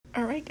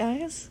Alright,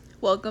 guys.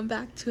 Welcome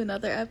back to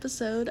another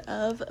episode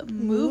of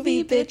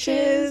Movie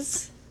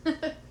Bitches.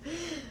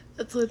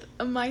 That's with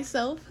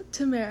myself,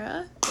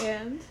 Tamara,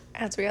 and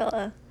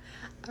Azriela.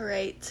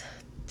 Alright,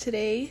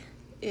 today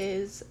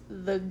is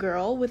The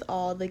Girl with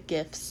All the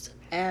Gifts.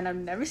 And I've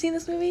never seen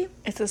this movie.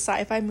 It's a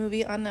sci-fi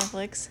movie on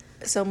Netflix.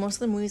 So most of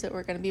the movies that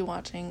we're going to be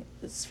watching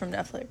is from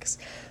Netflix.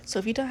 So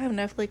if you don't have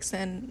Netflix,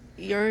 then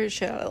you're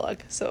shit out of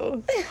luck.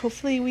 So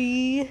hopefully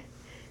we,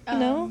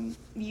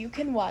 you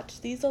can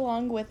watch these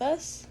along with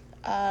us.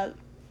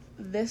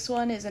 This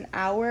one is an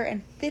hour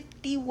and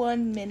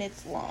 51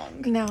 minutes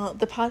long. Now,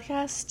 the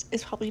podcast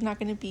is probably not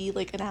going to be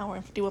like an hour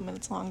and 51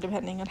 minutes long,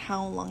 depending on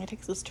how long it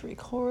takes us to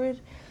record,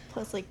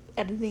 plus like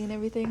editing and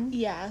everything.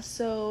 Yeah,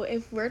 so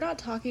if we're not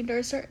talking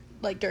during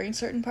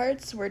certain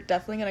parts, we're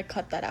definitely going to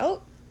cut that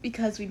out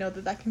because we know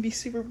that can be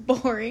super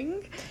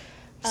boring.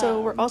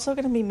 So we're also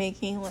going to be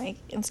making like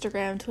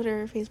Instagram,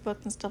 Twitter,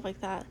 Facebook, and stuff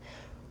like that.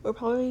 We're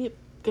probably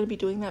going to be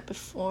doing that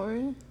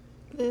before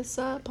this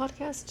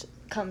podcast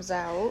comes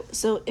out.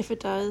 So if it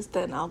does,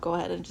 then I'll go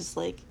ahead and just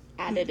like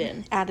add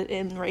it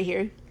in right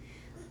here.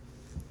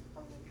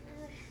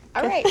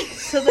 Alright,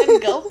 so then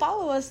go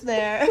follow us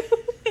there.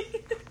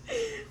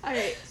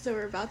 Alright, so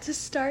we're about to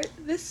start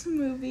this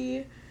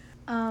movie.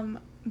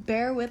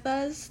 Bear with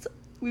us.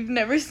 We've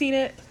never seen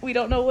it. We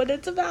don't know what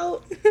it's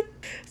about.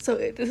 So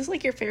this is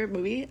like your favorite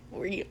movie?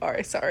 We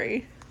are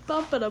sorry.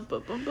 Bum ba dum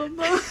bum bum bum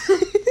bum.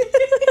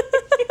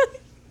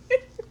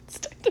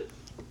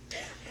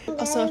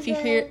 Also, if you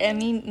hear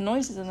any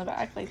noises in the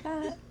back like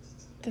that,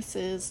 this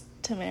is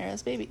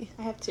Tamara's baby.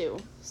 I have two,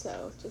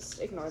 so just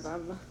ignore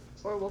them,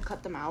 or we'll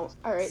cut them out.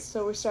 Alright,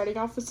 so we're starting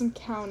off with some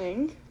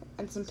counting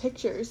and some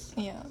pictures.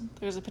 Yeah,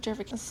 there's a picture of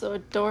a... So a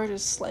door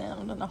just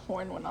slammed and a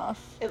horn went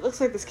off. It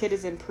looks like this kid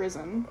is in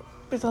prison.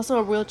 There's also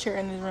a wheelchair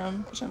in his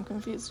room, which I'm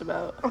confused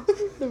about.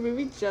 The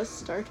movie just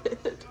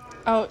started.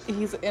 Oh,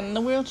 he's in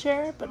the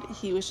wheelchair, but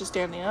he was just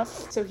standing up.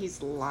 So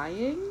he's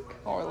lying?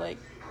 Or like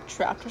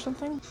trapped or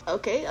something.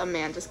 Okay, a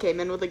man just came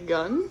in with a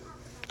gun.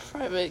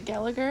 Private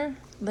Gallagher.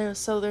 They're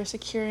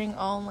securing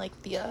all like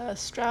the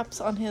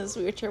straps on his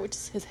wheelchair, which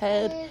is his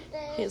head,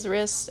 his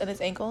wrists, and his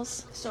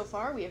ankles. So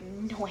far, we have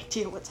no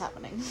idea what's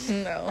happening.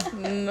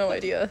 No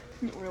idea.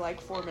 We're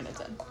like 4 minutes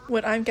in.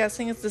 What I'm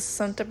guessing is this is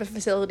some type of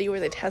facility where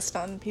they test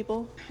on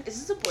people.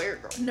 Is this a boy or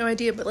girl? No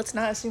idea, but let's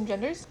not assume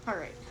genders.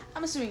 Alright,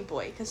 I'm assuming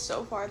boy, because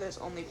so far there's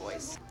only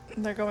boys.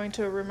 They're going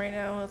to a room right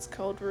now. It's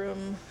called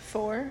room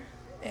 4,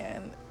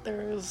 and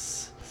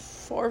there's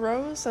 4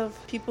 rows of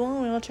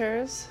people in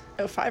wheelchairs.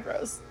 Oh, 5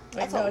 rows.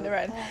 That's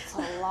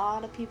a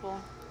lot of people.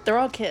 They're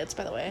all kids,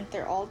 by the way.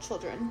 They're all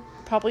children.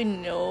 Probably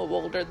no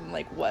older than,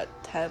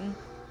 10?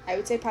 I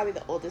would say probably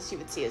the oldest you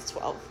would see is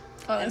 12.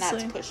 Honestly. And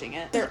that's pushing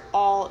it. They're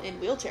all in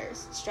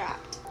wheelchairs,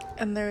 strapped.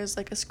 And there's,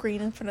 a screen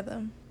in front of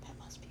them. That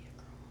must be a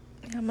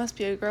girl. Yeah, it must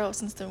be a girl,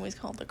 since the movie's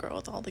called The Girl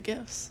with All the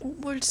Gifts.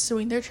 We're just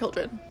suing their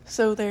children.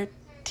 So their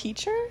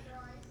teacher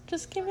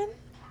just came in?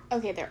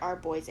 Okay, there are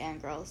boys and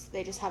girls.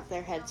 They just have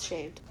their heads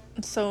shaved.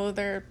 So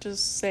they're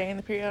just saying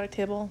the periodic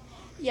table?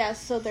 Yeah,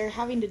 so they're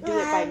having to do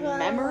it by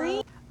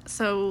memory.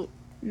 So,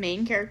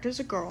 main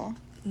character's a girl.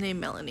 Named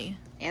Melanie.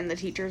 And the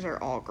teachers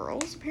are all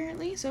girls,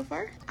 apparently, so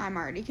far. I'm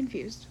already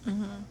confused.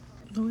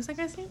 Mm-hmm. What was that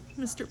guy's name?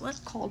 Mr. what?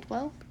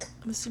 Caldwell?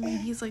 I'm assuming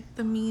he's,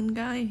 the mean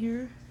guy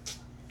here.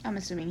 I'm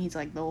assuming he's,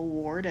 the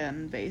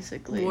warden,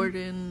 basically.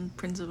 Warden,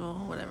 principal,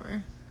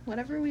 whatever.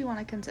 Whatever we want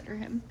to consider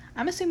him.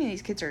 I'm assuming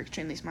these kids are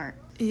extremely smart.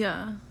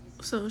 Yeah.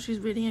 So, she's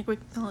reading a quick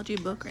technology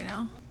book right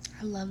now.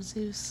 I love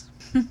Zeus.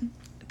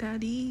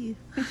 Daddy.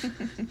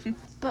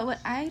 But what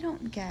I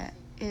don't get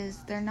is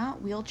they're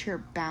not wheelchair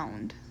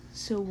bound.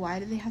 So why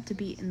do they have to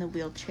be in the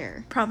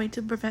wheelchair? Probably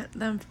to prevent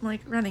them from,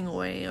 running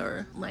away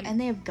or,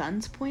 And they have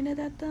guns pointed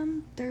at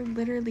them? They're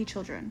literally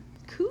children.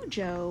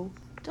 Cujo,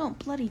 don't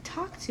bloody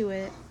talk to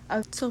it.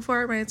 So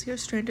far, it reminds me of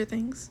Stranger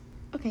Things.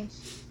 Okay.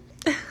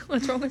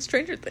 What's wrong with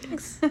Stranger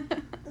Things?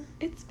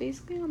 It's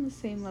basically on the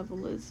same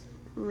level as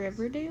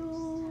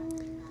Riverdale.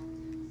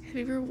 Have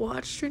you ever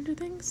watched Stranger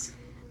Things?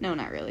 No,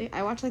 not really.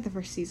 I watched the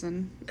first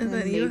season. And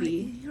then maybe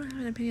you don't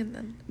have an opinion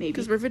then. Maybe.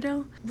 Because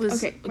Riverdale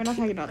was... Okay, we're not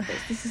talking about this.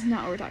 This is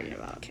not what we're talking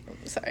about. Okay,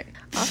 sorry.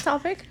 Off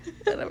topic.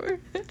 Whatever.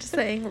 Just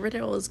saying,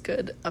 Riverdale was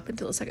good up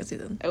until the second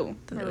season. Oh,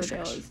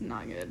 Riverdale is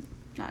not good.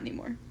 Not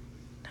anymore.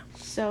 No.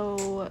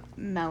 So,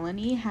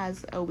 Melanie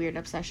has a weird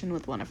obsession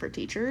with one of her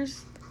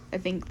teachers. I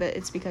think that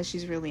it's because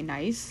she's really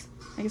nice.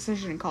 I guess I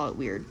shouldn't call it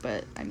weird,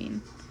 but,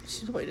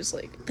 She's probably just,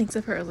 thinks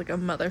of her as, a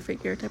mother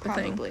figure type of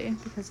thing. Probably,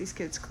 because these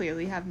kids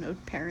clearly have no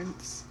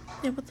parents.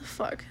 Yeah, what the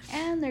fuck?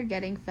 And they're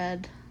getting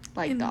fed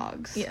like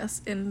dogs.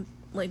 Yes, in,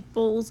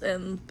 bowls,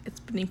 and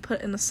it's being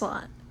put in a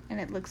slot. And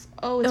it looks...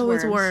 worms.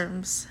 It's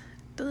worms.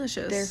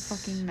 Delicious. They're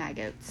fucking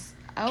maggots.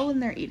 Oh,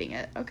 and they're eating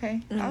it.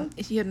 Okay.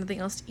 If you had nothing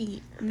else to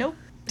eat. Nope.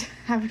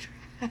 I would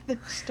rather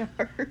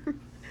starve.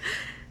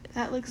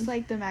 That looks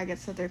like the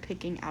maggots that they're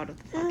picking out of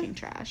the fucking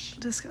trash.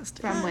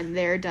 Disgusting. From when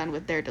they're done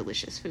with their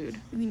delicious food.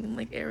 You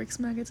mean Eric's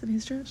maggots in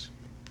his trash?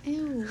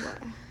 Ew.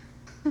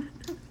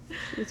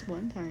 It's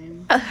one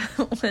time.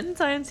 One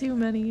time too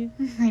many.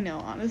 I know,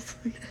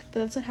 honestly. But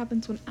that's what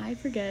happens when I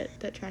forget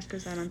that trash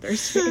goes out on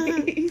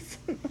Thursdays.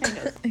 I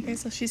know. Okay,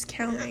 so she's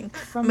counting.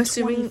 From I'm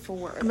assuming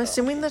 24, I'm though.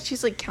 assuming that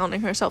she's like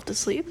counting herself to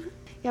sleep.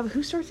 Yeah, but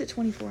who starts at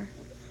 24?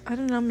 I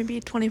don't know, maybe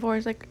 24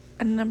 is like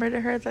a number to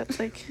her that's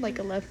like Like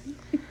 11.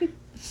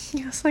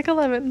 yes, like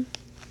 11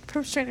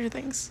 from Stranger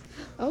Things.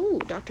 Oh,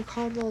 Dr.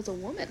 Caldwell is a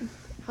woman.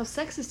 How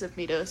sexist of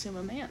me to assume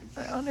a man.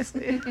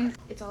 Honestly.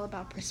 It's all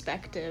about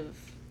perspective.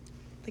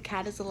 The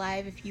cat is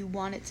alive if you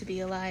want it to be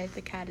alive.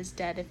 The cat is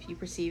dead if you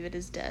perceive it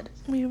as dead.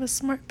 We have a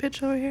smart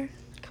bitch over here.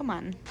 Come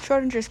on.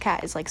 Schrodinger's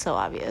cat is like so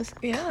obvious.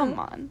 Yeah. Come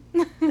on.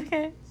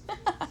 Okay.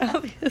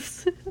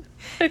 Obvious.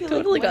 I You're like,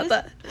 totally got what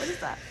that. What is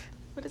that?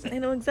 What is it? I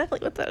know exactly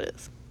what that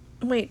is.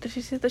 Wait, did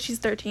she say that she's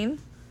 13?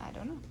 I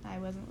don't know. I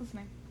wasn't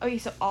listening. Okay,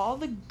 so all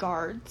the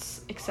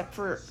guards, except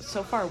for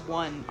so far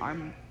one, are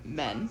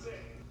men.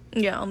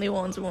 Yeah, only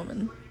one's a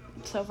woman.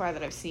 So far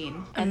that I've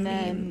seen. And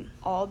then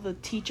all the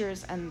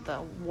teachers and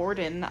the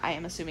warden, I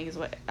am assuming is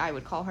what I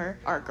would call her,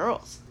 are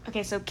girls.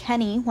 Okay, so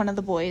Kenny, one of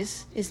the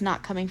boys, is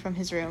not coming from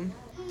his room.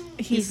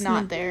 He's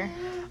not there.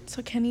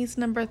 So Kenny's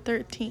number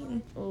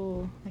 13.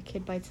 Oh, my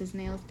kid bites his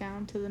nails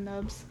down to the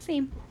nubs.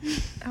 Same.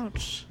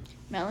 Ouch.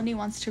 Melanie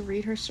wants to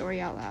read her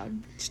story out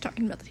loud. She's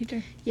talking about the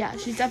teacher. Yeah,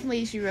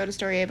 she wrote a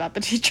story about the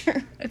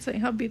teacher. It's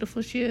saying how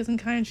beautiful she is and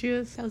kind she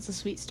is. That was a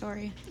sweet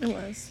story. It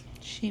was.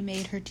 She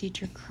made her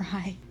teacher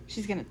cry.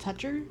 She's gonna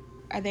touch her?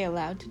 Are they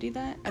allowed to do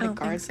that? Are I the don't think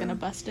guards so. gonna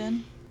bust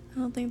in? I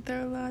don't think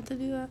they're allowed to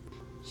do that.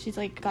 She's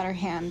like got her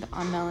hand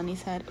on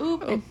Melanie's head.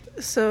 Oop. Oh,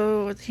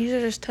 so the teacher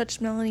just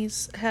touched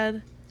Melanie's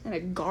head. And a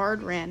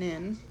guard ran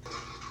in.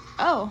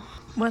 Oh.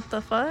 What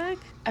the fuck?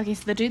 Okay,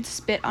 so the dude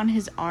spit on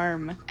his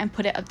arm and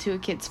put it up to a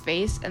kid's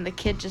face, and the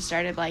kid just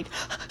started like...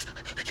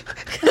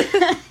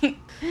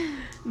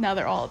 Now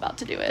they're all about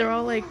to do it. They're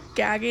all like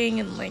gagging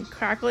and like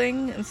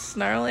crackling and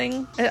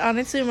snarling. It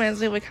honestly reminds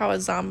me of like how a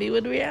zombie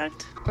would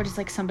react. Or just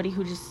like somebody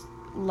who just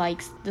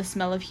likes the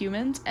smell of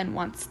humans and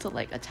wants to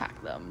like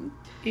attack them.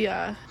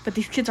 Yeah. But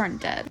these kids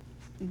aren't dead.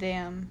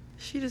 Damn.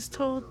 She just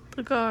told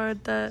the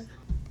guard that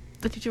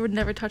the teacher would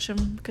never touch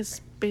him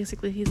because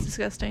basically he's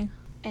disgusting.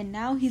 And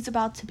now he's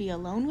about to be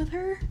alone with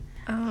her?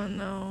 Oh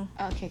no.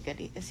 Okay,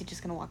 good. Is he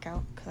just gonna walk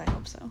out? Because I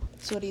hope so.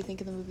 So what do you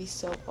think of the movie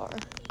so far?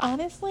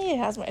 Honestly, it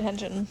has my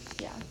attention.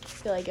 Yeah. I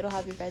feel like it'll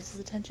have your guys'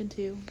 attention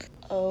too.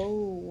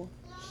 Oh.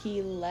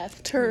 He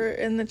left Her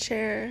in the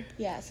chair.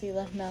 Yeah, so he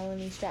left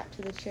Melanie strapped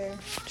to the chair.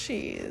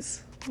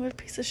 Jeez. What a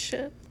piece of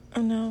shit.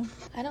 Oh no.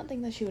 I don't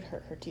think that she would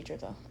hurt her teacher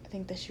though. I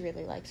think that she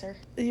really likes her.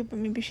 Yeah, but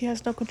maybe she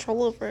has no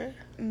control over it.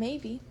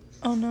 Maybe.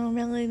 Oh no,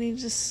 Melanie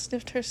just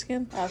sniffed her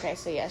skin. Okay,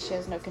 so yeah, she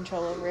has no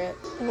control over it.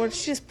 What did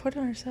she just put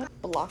on herself?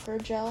 Blocker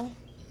gel?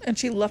 And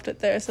she left it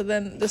there, so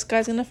then this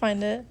guy's gonna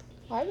find it.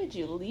 Why would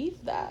you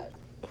leave that?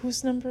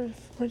 Whose number?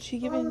 What did she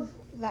give in?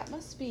 That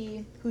must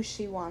be who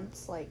she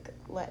wants, like,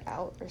 let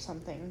out or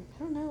something.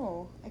 I don't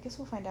know. I guess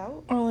we'll find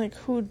out. Or like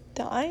who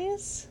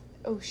dies?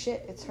 Oh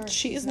shit, it's her.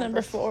 She's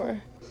number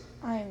 4.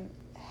 I'm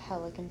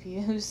hella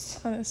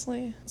confused.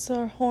 Honestly. So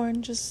her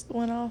horn just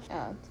went off.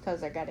 Yeah, because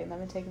they're getting them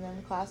and taking them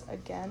to class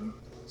again.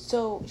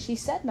 So she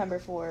said number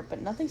 4,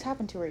 but nothing's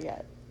happened to her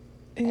yet.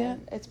 Yeah.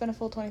 And it's been a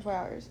full 24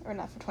 hours. Or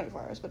not for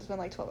 24 hours, but it's been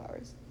like 12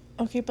 hours.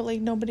 Okay, but like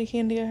nobody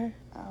came to get her.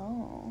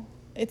 Oh.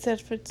 It said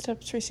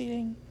footsteps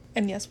receding.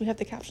 And yes, we have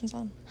the captions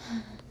on.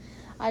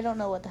 I don't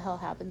know what the hell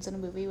happens in a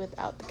movie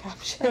without the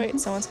caption. Oh, wait,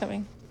 someone's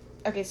coming.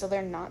 Okay, so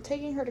they're not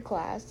taking her to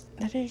class.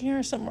 They're taking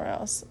her somewhere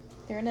else.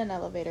 They're in an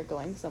elevator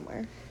going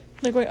somewhere.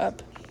 They're going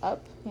up.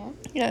 Up, yeah.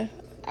 Yeah.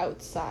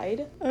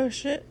 Outside. Oh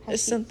shit. Has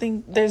Is she-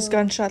 something... There's Oh.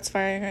 gunshots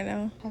firing right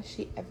now. Has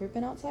she ever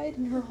been outside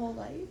in her whole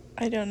life?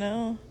 I don't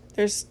know.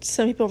 There's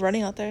some people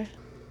running out there.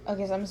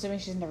 Okay, so I'm assuming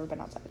she's never been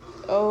outside.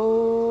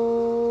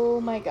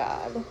 Oh my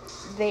god.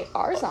 They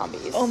are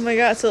zombies. Oh my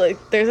god, so like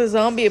there's a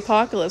zombie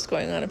apocalypse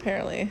going on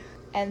apparently.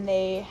 And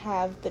they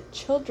have the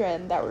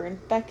children that were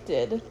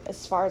infected,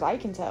 as far as I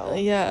can tell.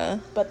 Yeah.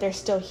 But they're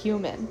still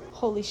human.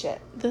 Holy shit.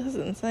 This is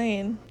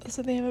insane.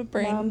 So they have a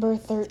brain. Number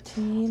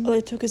 13. Oh,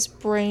 they took his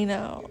brain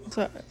out.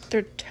 So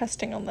they're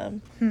testing on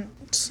them. Hmm.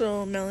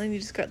 So Melanie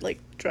just got like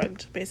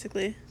drugged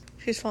basically.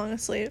 She's falling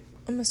asleep.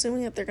 I'm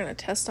assuming that they're gonna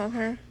test on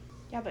her.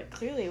 Yeah, but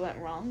clearly it went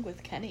wrong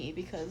with Kenny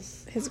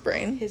because His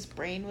brain. his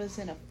brain was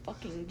in a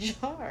fucking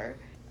jar.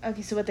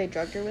 Okay, so what they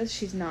drugged her with,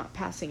 she's not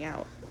passing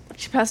out.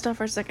 She passed out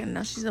for a second,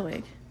 now she's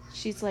awake.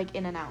 She's like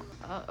in and out.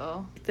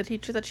 Uh-oh. The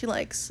teacher that she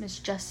likes Miss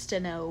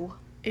Justino.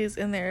 is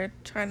in there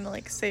trying to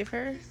like save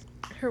her.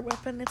 Her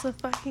weapon is a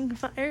fucking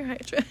fire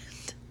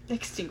hydrant.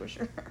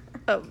 Extinguisher.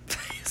 Oh,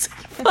 it's a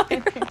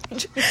fire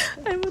hydrant.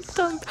 I'm a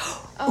dumb.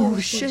 Oh,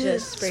 she shit.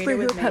 just sprayed her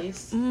with pep-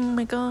 mace. Oh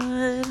my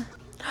god.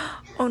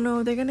 Oh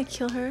no, they're gonna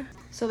kill her.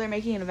 So they're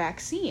making a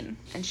vaccine,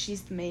 and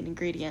she's the main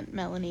ingredient.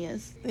 Melanie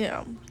is.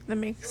 Yeah, that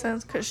makes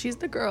sense because she's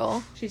the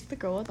girl. She's the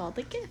girl with all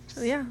the gifts.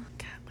 So yeah.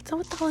 God, what's up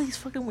with all these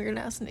fucking weird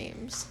ass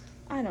names?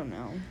 I don't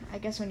know. I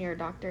guess when you're a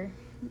doctor.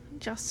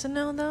 Just to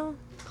know though.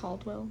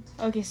 Caldwell.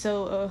 Okay,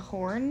 so a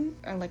horn,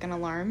 or like an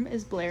alarm,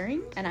 is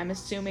blaring, and I'm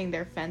assuming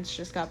their fence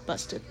just got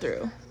busted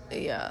through.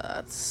 Yeah,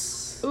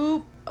 that's...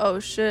 Oop. Oh,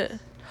 shit.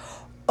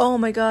 Oh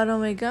my god,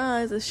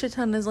 the shit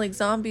ton is like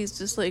zombies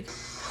just like...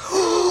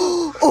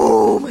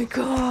 Oh my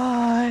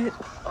god.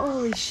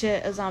 Holy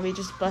shit, a zombie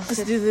just busted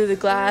Just through the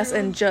glass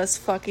and just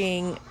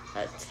fucking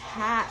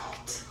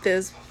attacked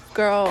this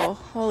girl.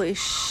 Holy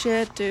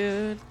shit,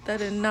 dude. That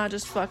did not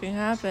just fucking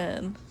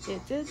happen.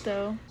 It did,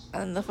 though.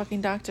 And the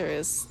fucking doctor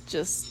is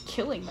just...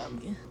 Killing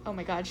them. Oh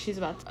my god, she's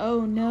about to...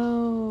 Oh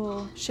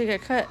no. She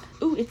got cut.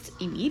 Ooh, it's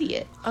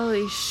immediate.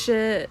 Holy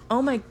shit.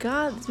 Oh my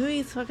god, this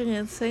movie's fucking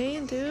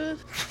insane, dude.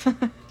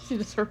 She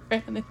just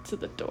ran into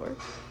the door.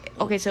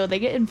 Okay, so they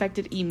get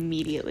infected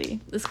immediately.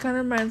 This kind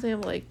of reminds me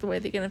of like the way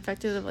they get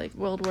infected of like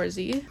World War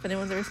Z. If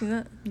anyone's ever seen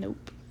that.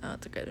 Nope. Oh,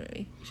 it's a good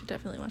movie. You should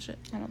definitely watch it.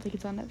 I don't think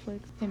it's on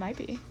Netflix. It might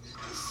be.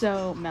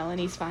 So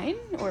Melanie's fine,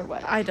 or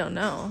what? I don't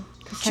know.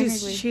 'Cause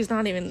technically- She's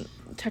not even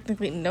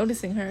technically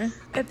noticing her.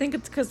 I think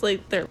it's because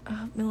like they're...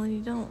 Melanie,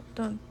 don't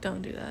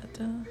do that.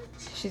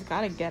 She's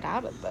got to get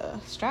out of the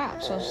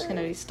strap, so she's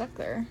gonna be stuck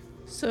there.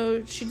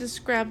 So she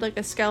just grabbed like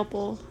a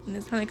scalpel and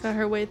is trying to cut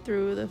her way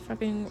through the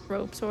fucking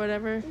ropes or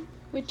whatever.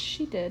 Which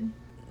she did.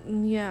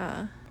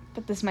 Yeah.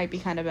 But this might be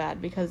kind of bad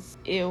because,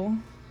 ew.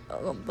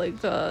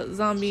 Like the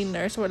zombie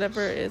nurse or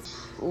whatever is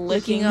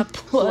Licking up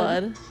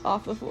blood.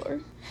 off the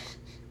floor.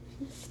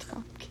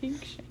 Stop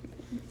kink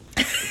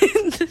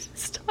shaming.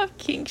 Stop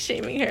kink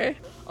shaming her.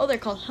 Oh, they're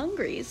called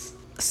hungries.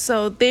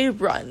 So they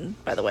run,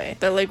 by the way.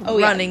 They're like Oh,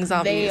 running yeah.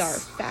 zombies. They are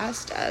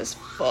fast as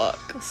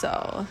fuck.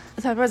 So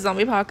the type of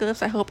zombie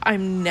apocalypse I hope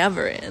I'm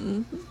never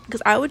in.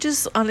 Because I would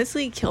just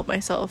honestly kill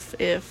myself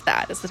if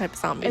that is the type of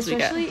zombies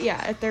Especially, we get.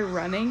 yeah, if they're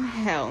running,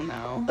 hell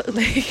no.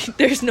 Like,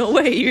 there's no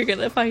way you're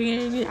gonna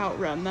fucking...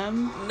 Outrun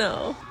them.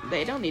 No.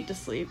 They don't need to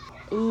sleep.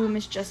 Ooh,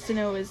 Miss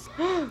Justino is...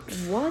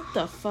 What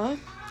the fuck?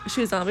 Is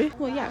she a zombie?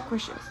 Well, yeah, of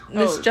course she is.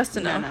 Miss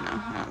Justino. No.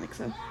 I don't think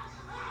so.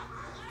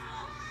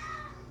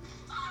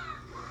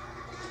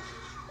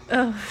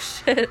 Oh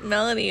shit,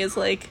 Melanie is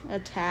like...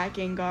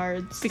 Attacking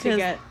guards Because to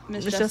get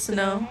Miss Miss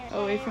Justino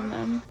away from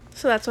them.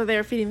 So that's why they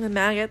were feeding the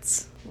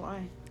maggots.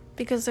 Why?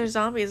 Because they're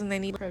zombies and they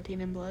need... Protein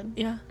and blood.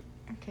 Yeah.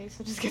 Okay,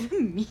 so just give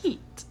them meat.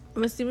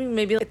 I'm assuming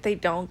maybe if they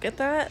don't get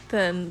that,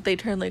 then they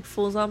turn like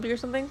full zombie or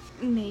something.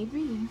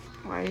 Maybe.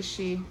 Why is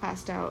she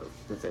passed out?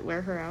 Does it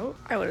wear her out?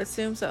 I would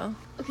assume so.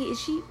 Okay, is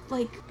she,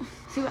 like...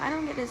 See, what I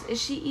don't get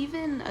is she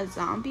even a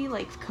zombie,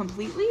 like,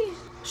 completely?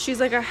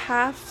 She's like a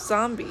half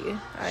zombie.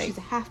 She's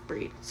a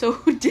half-breed. So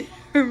did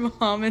her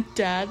mom and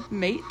dad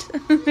mate?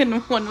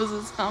 And one was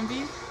a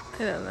zombie? I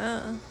don't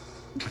know.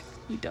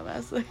 You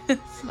dumbass.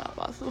 It's not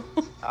possible.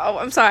 Oh,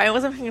 I'm sorry. I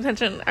wasn't paying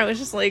attention. I was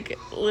just like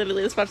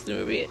literally just watching the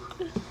movie.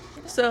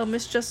 So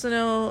Miss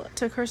Justino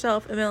took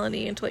herself and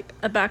Melanie into like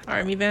a back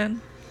army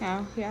van.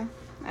 Oh, yeah.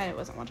 I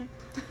wasn't watching.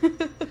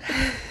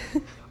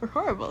 We're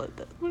horrible at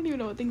this. I don't even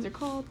know what things are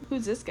called.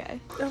 Who's this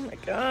guy? Oh my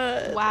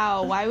god.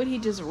 Wow, why would he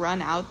just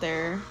run out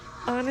there?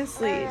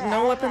 Honestly,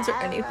 no weapons or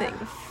anything.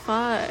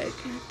 Fuck.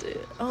 Dude.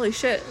 Holy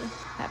shit.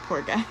 That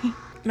poor guy.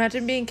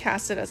 Imagine being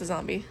casted as a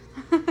zombie.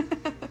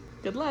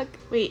 Good luck.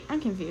 Wait,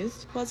 I'm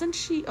confused. Wasn't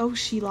she? Oh,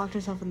 she locked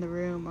herself in the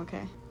room.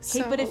 Okay.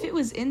 Hey, but if it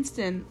was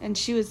instant and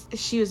she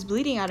was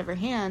bleeding out of her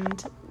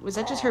hand, was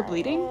that just her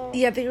bleeding?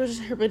 Yeah, I think it was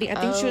just her bleeding. I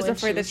think she was and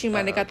afraid that she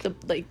might have got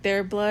fucked. the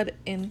their blood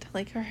into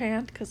like her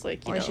hand because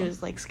like you Or know, she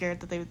was like scared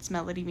that they would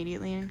smell it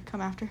immediately and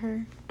come after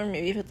her. or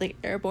maybe if it's like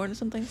airborne or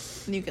something,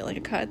 and you get like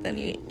a cut, then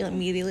you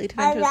immediately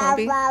turn into a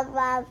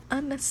zombie.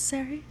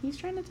 Unnecessary. He's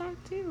trying to talk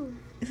too.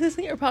 This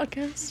isn't your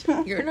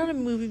podcast. You're not a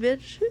movie,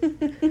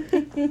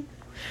 bitch.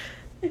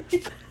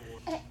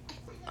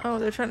 Oh,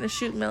 they're trying to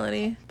shoot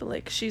Melanie, but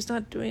like she's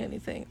not doing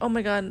anything. Oh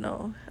my god,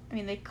 no. I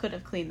mean, they could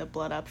have cleaned the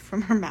blood up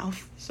from her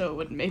mouth, so it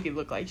would maybe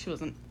look like she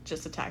wasn't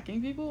just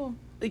attacking people.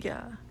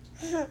 Yeah.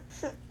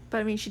 But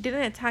I mean, she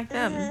didn't attack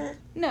them.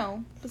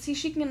 No, but see,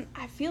 she can.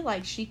 I feel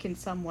like she can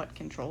somewhat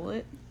control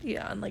it.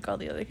 Yeah, unlike all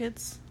the other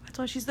kids. That's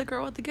why she's the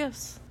girl with the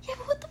gifts. Yeah,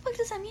 but what the fuck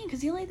does that mean?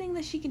 Because the only thing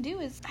that she can do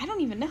is I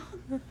don't even know.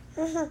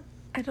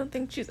 I don't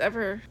think she's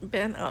ever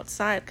been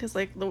outside because,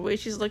 like, the way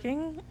she's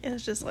looking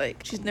is just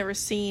like she's never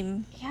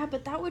seen. Yeah,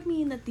 but that would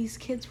mean that these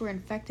kids were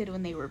infected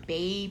when they were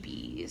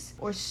babies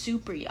or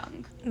super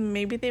young.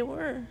 Maybe they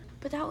were.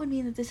 But that would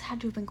mean that this had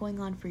to have been going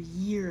on for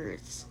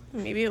years.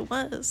 Maybe it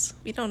was.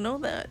 We don't know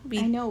that.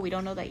 I know, we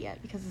don't know that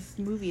yet because this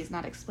movie is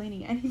not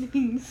explaining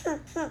anything.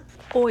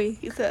 Oi,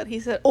 he said.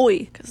 He said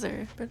oi because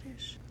they're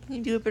British. Can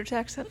you do a British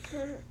accent?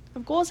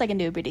 Of course I can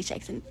do a British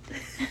accent.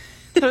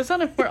 That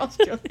sounded more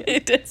Australian.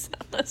 It did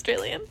sound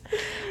Australian.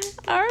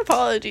 Our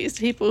apologies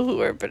to people who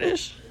are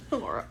British.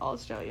 Or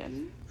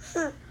Australian.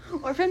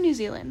 Or from New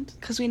Zealand.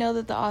 Because we know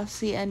that the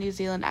Aussie and New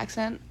Zealand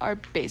accent are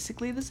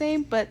basically the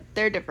same, but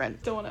they're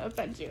different. Don't want to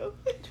offend you.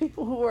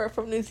 People who are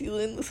from New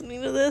Zealand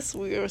listening to this,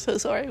 we are so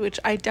sorry, which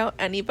I doubt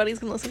anybody's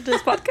going to listen to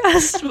this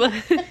podcast,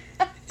 but...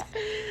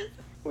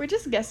 We're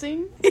just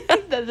guessing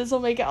that this will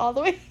make it all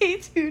the way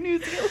to New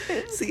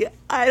Zealand. See,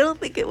 I don't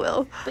think it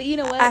will. But you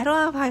know what? I don't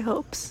have high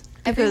hopes.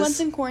 Everyone's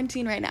in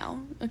quarantine right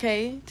now,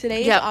 okay?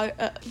 Today's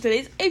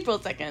April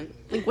 2nd.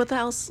 Like, what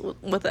else?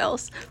 What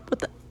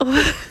the...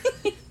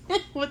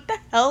 What the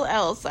hell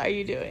else are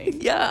you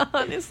doing? Yeah,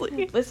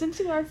 honestly. Listen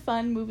to our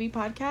fun movie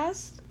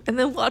podcast. And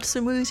then watch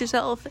some movies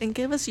yourself and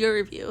give us your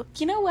review.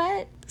 You know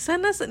what?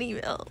 Send us an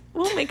email.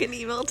 We'll make an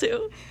email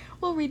too.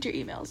 We'll read your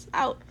emails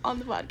out on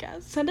the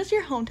podcast. Send us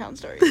your hometown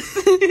stories.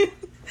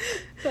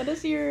 Send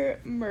us your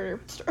murder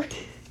story.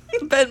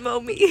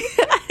 Venmo me.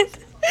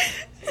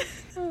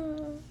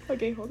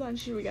 Okay, hold on.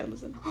 Shoot, we gotta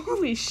listen.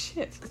 Holy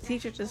shit. The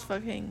teacher just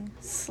fucking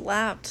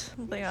slapped.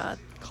 Oh my god.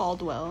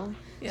 Caldwell.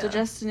 Yeah. So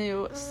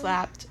Justinu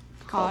slapped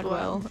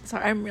Caldwell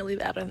Sorry, I'm really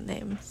bad at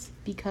names.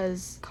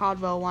 because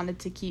Caldwell wanted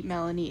to keep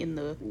Melanie in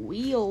the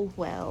wheel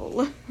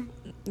well.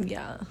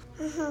 Yeah.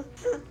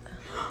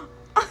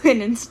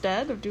 And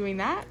instead of doing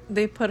that,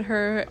 They put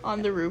her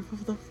on the roof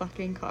of the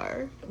fucking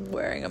car.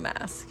 wearing a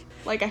mask.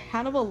 Like a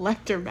Hannibal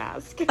Lecter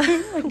mask.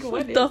 Like,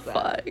 What is the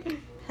that? fuck?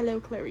 Hello,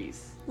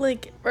 Clarice.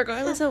 Like,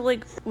 regardless of,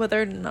 like, whether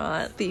or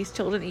not these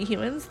children eat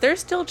humans, they're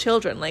still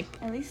children. Like,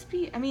 At least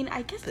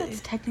I guess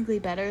that's technically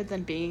better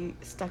than being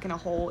stuck in a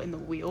hole in the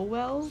wheel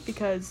well,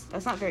 because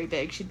that's not very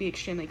big. She'd be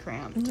extremely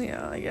cramped.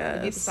 yeah, I It'd be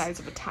the guess. size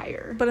of a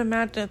tire. But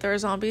imagine if there were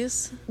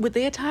zombies. Would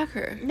they attack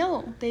her?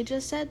 No, they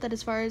just said that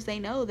as far as they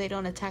know, they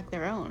don't attack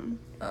their own.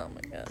 Oh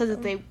my god. Because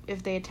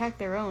if they attack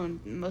their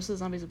own, most of the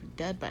zombies would be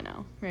dead by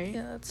now, right?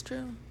 Yeah, that's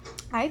true.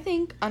 I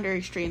think under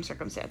extreme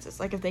circumstances,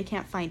 like if they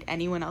can't find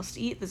anyone else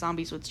to eat, the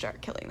zombies would start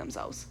killing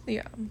themselves.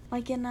 Yeah.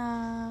 Like in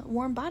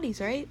Warm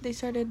Bodies, right? They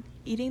started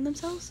eating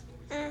themselves.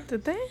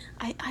 Did they?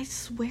 I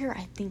swear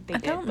I think they I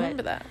did. don't remember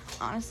but that.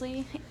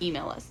 honestly,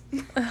 email us.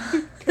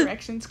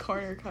 Corrections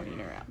Corner coming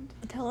around.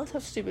 Tell us how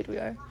stupid we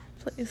are,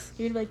 please.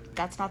 You're like,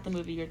 that's not the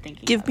movie you're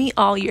thinking Give of. me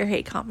all your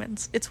hate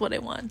comments. It's what I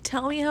want.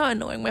 Tell me how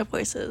annoying my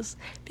voice is.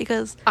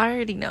 Because I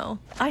already know.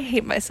 I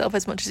hate myself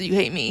as much as you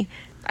hate me.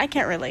 I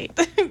can't relate.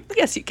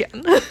 Yes, you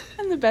can.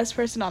 I'm the best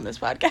person on this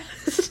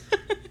podcast.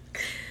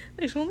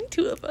 There's only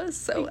 2 of us,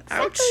 so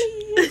ouch.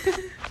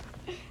 Exactly.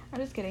 I'm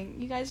just kidding.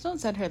 You guys don't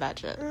send her that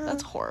shit.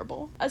 That's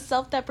horrible. A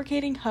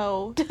self-deprecating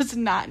hoe does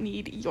not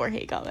need your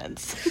hate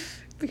comments.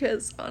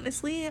 Because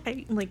honestly,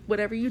 I like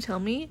whatever you tell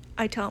me,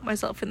 I tell it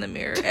myself in the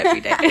mirror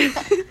every day.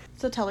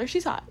 So tell her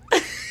she's hot.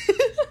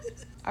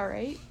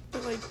 Alright?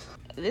 Like,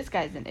 This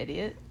guy's an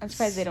idiot. I'm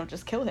surprised they don't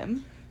just kill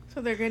him.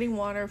 so they're getting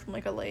water from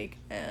like a lake,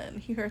 and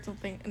he heard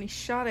something, and he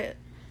shot it.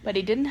 But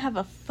he didn't have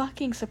a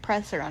fucking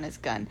suppressor on his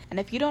gun.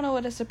 And if you don't know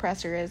what a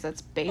suppressor is,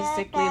 that's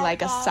basically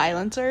like a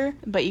silencer,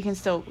 but you can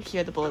still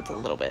hear the bullets a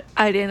little bit.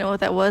 I didn't know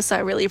what that was, so I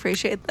really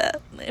appreciate that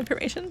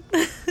information.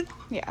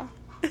 Yeah.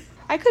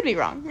 I could be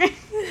wrong.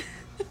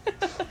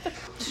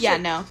 Yeah,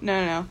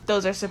 no.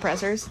 Those are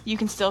suppressors. You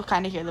can still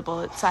kind of hear the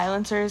bullets.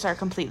 Silencers are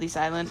completely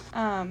silent.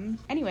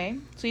 Anyway,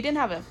 so he didn't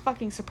have a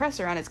fucking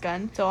suppressor on his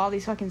gun, so all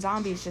these fucking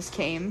zombies just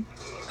came.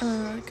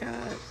 Oh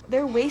god.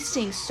 They're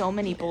wasting so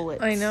many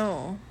bullets. I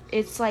know.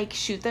 It's like,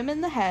 shoot them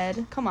in the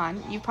head. Come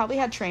on, you probably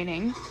had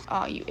training.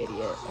 Oh, you idiot.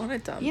 What a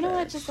dumb You know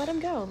what? bitch. Just let him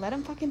go. Let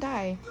him fucking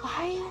die.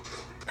 Why?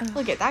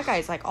 Look at that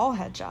guy's like all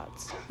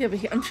headshots. Yeah, but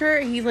I'm sure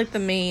he's like the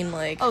main,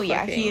 like, Oh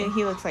yeah, fucking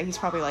he looks like he's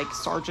probably like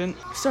sergeant.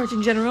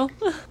 Sergeant General.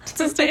 That's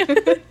his name.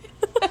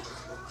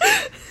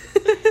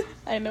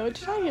 I know what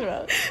you're talking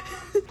about.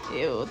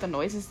 Ew, the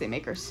noises they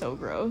make are so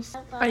gross.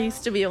 I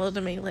used to be able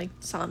to make like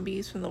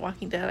zombies from The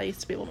Walking Dead. I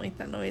used to be able to make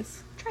that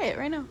noise. Try it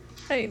right now.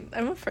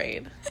 I'm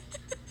afraid.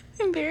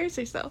 Embarrass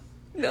yourself.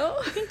 No.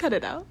 You can cut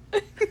it out.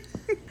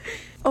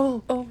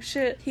 Oh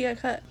shit. He got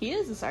cut. He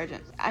is a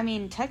sergeant. I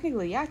mean,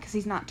 technically, yeah, because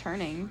he's not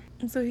turning.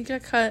 And so he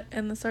got cut,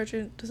 and the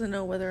sergeant doesn't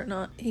know whether or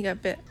not he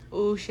got bit.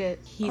 Oh shit,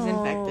 he's Oh.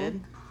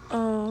 infected.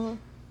 Oh.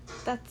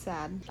 That's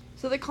sad.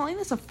 So they're calling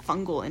this a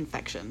fungal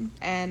infection,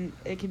 and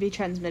it can be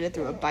transmitted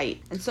through a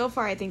bite. And so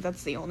far, I think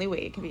that's the only way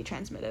it can be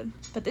transmitted.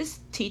 But this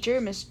teacher,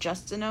 Miss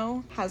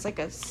Justino, has like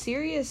a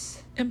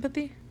serious,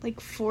 Empathy? like,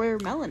 for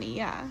Melanie,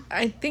 yeah.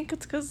 I think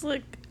it's because,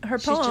 like, her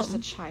She's poem. just a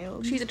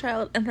child. She's a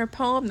child, and her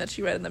poem that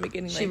she read in the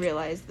beginning, She like,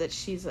 realized that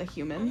she's a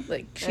human,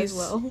 like as she's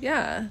well.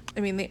 Yeah, I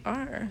mean they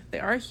are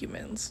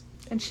humans.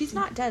 And she's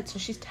not dead, so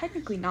she's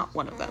technically not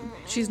one of them.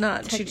 She's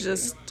not. She Technically.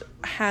 just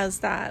has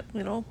that.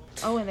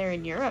 Oh, and they're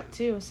in Europe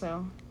too,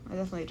 so I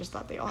definitely just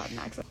thought they all had an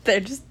accent. They're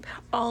just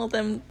all of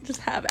them just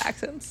have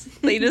accents.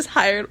 They just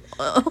hired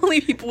only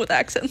people with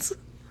accents.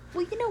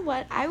 Well, you know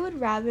what? I would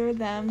rather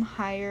them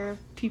hire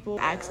people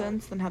with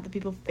accents than have the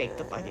people fake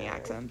the fucking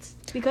accents.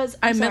 Because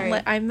I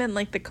meant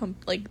like the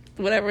like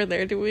whatever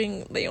they're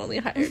doing. They only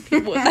hired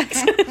people with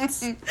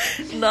accents,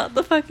 not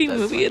the fucking That's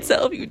movie funny.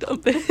 itself. You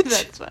dumb bitch.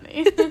 That's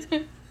funny.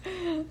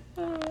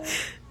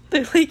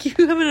 They're like,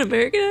 you have an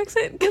American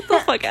accent? Get the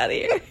fuck out of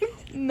here.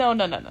 No.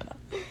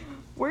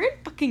 We're in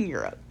fucking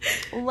Europe.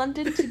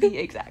 London, to be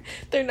exact.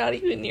 They're not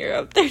even in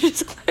Europe. They're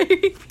just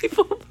hiring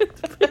people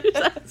with British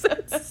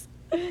accents.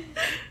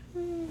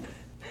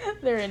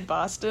 They're in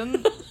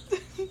Boston.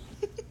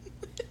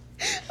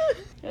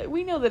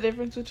 We know the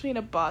difference between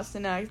a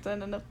Boston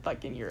accent and a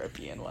fucking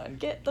European one.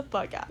 Get the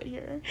fuck out of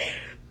here.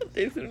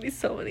 There's gonna be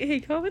so many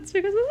hate comments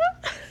because of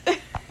that.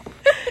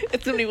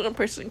 It's only one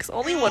person, because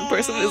only one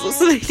person is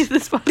listening to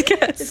this It's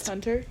podcast.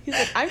 Hunter. He's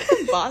like, I'm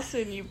from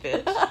Boston, you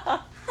bitch.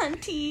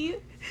 Hunty.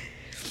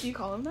 Do you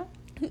call him that?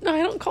 No,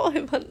 I don't call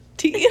him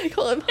Hunty. I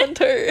call him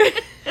Hunter.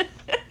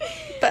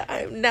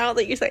 But now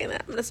that you're saying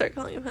that, I'm gonna start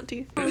calling him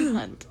Hunty.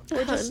 Hunt.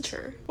 Or just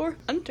Hunter. Or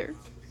Hunter.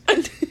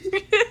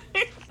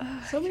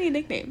 So many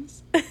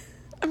nicknames.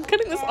 I'm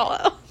cutting this all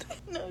out.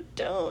 No,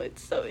 don't.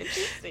 It's so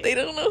interesting. They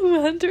don't know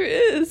who Hunter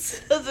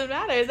is. Doesn't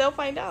matter. They'll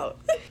find out.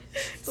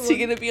 Is he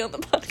gonna be on the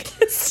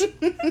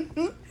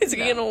podcast? Is he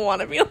gonna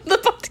want to be on the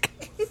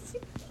podcast?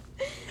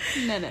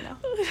 No.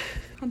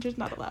 Hunter's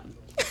not allowed.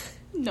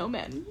 No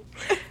men.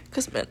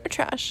 Because men are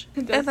trash.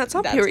 And that's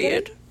all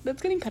period.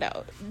 That's getting cut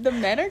out. The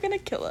men are gonna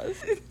kill us.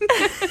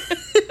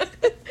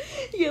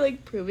 You're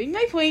like proving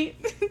my point.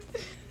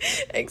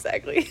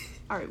 Exactly.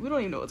 Alright, we don't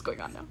even know what's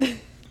going on now.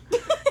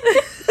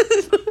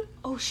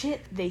 Oh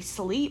shit, they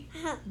sleep.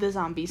 The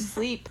zombies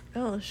sleep.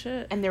 Oh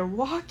shit. And they're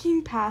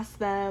walking past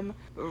them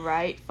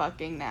right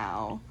fucking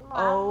now.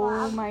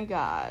 Oh my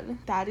god.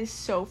 That is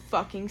so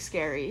fucking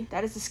scary.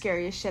 That is the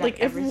scariest shit I've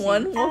ever seen. Like, if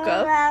one woke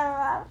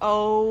up.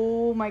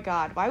 Oh my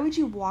god. Why would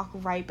you walk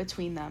right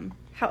between them?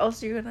 How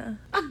else are you gonna?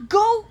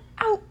 Go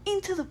out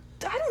into the...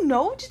 I don't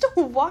know. Just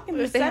don't walk in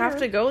the If they center. have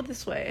to go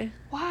this way.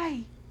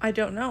 Why? I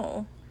don't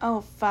know.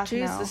 Oh, fuck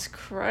Jesus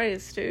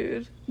Christ,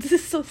 dude. This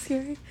is so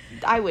scary.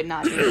 no. I would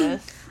not do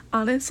this.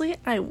 Honestly,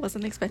 I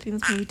wasn't expecting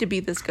this movie to be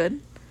this good.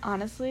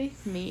 Honestly,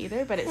 me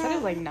either. But it said it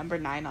was like number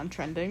 9 on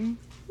trending.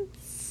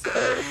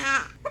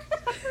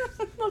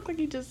 Looked like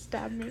you just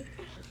stabbed me.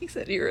 He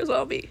said you're a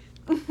zombie.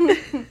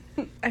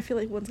 I feel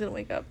like one's gonna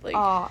wake up. Like,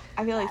 Oh,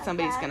 I feel like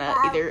somebody's gonna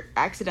either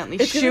accidentally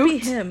it's shoot. gonna be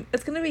him.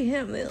 It's gonna be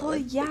him. The, Oh,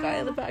 the guy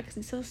in the back, because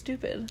he's so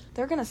stupid.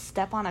 They're gonna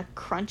step on a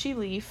crunchy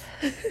leaf.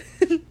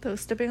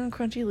 Those stepping on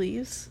crunchy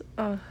leaves.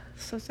 Oh,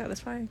 so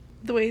satisfying.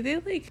 The way they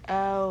like.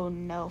 Oh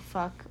no,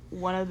 fuck.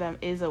 One of them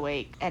is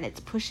awake and it's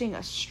pushing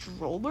a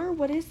stroller?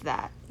 What is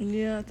that?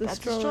 Yeah, the That's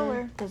stroller. a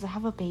stroller. Does it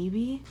have a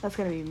baby? That's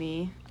gonna be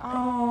me.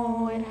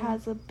 Oh, it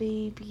has a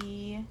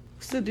baby.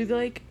 So do they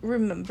like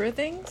remember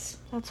things?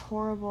 That's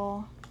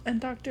horrible. And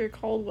Dr.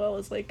 Caldwell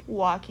is like.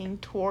 Walking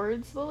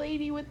towards the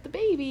lady with the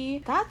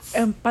baby. That's...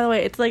 And by the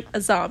way, it's like a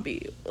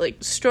zombie, like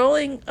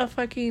strolling a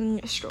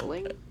fucking.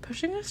 strolling?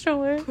 Pushing a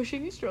stroller.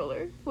 Pushing a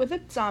stroller with a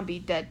zombie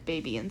dead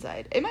baby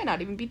inside. It might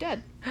not even be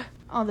dead.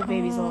 Oh, the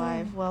baby's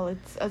alive. Well,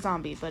 it's a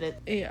zombie, but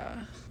it... Yeah.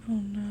 Oh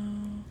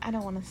no. I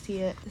don't want to see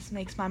it. This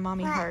makes my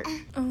mommy hurt.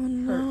 Oh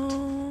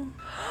no.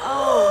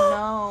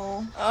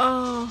 Oh, no.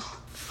 Oh,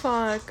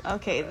 fuck.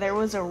 Okay, there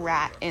was a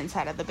rat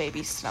inside of the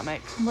baby's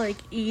stomach. Like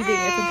eating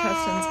its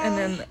intestines, and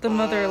then the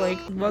mother like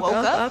woke Woke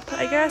up, up?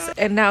 I guess,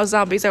 and now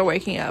zombies are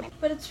waking up,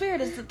 But it's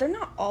weird is that they're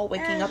not all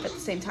waking up at the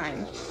same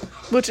time.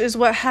 which is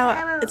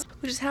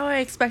how I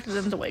expected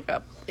them to wake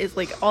up. Is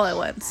like all at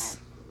once.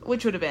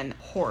 Which would have been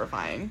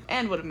horrifying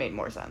and would have made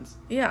more sense.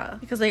 Yeah,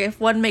 because like if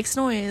one makes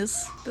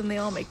noise, then they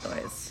all make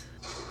noise.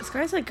 This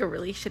guy's like a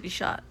really shitty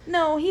shot.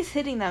 No, he's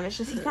hitting them. It's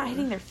just he's not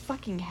hitting their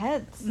fucking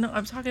heads. No,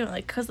 I'm talking about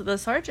like because of the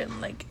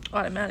sergeant, like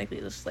automatically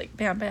just like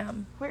bam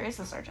bam Where is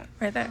the sergeant?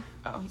 right there.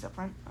 Oh, he's up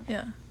front. Okay.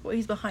 Yeah, well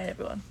he's behind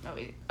everyone. Oh,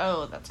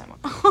 oh, that's him.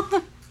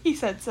 He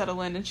said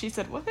settle in and she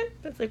said what?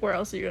 That's like where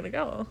else are you gonna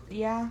go?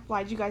 Yeah,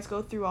 why'd you guys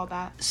go through all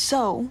that?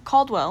 So,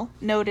 Caldwell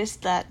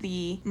noticed that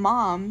the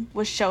mom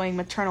was showing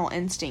maternal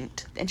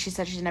instinct, and she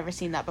said she's never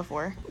seen that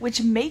before.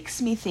 Which makes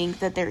me think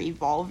that they're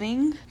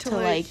evolving to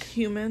like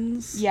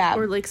humans. Yeah.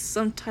 Or like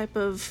some type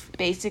of.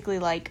 basically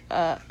like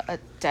a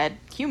dead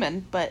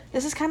human. But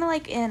this is kind of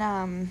like in,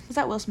 was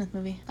that Will Smith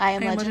movie? I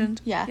Am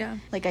Legend? Yeah. Yeah.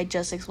 Like I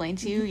just explained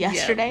to you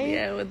yesterday.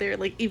 Yeah, when they're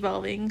like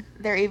evolving.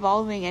 They're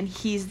evolving and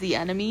he's the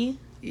enemy.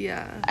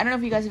 Yeah. I don't know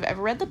if you guys have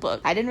ever read the book.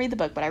 I didn't read the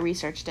book, but I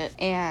researched it.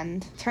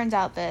 And turns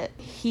out that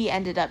he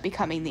ended up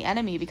becoming the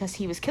enemy because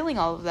he was killing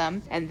all of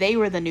them, and they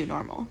were the new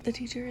normal. The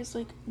teacher is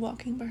like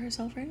walking by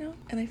herself right now,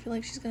 and I feel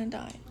like she's gonna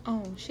die.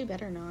 Oh, she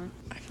better not.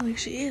 I feel like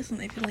she is,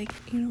 and I feel like,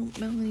 you know,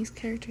 Melanie's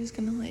character is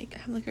gonna like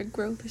have like a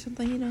growth or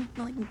something, you know?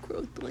 Not like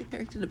growth, but like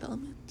character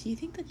development. Do you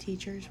think the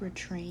teachers were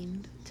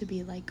trained to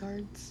be like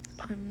guards?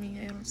 I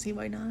mean, I don't see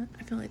why not.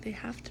 I feel like they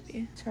have to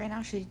be. So right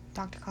now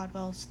Dr.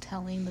 Caldwell's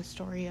telling the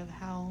story of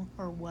how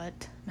or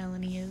what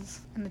Melanie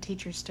is, and the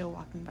teacher's still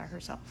walking by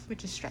herself,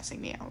 which is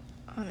stressing me out.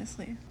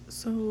 Honestly.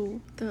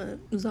 So, the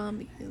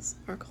zombies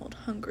are called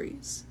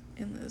hungries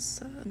in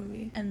this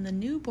movie. And the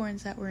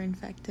newborns that were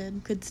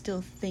infected could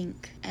still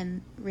think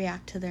and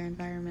react to their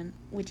environment,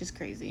 which is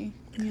crazy.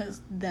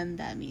 Because then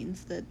that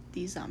means that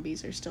these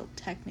zombies are still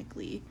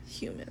technically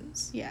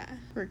Humans. yeah,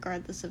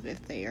 regardless of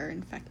if they are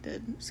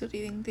infected. So do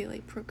you think they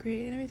like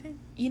procreate and everything?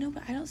 You know,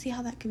 but I don't see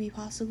how that could be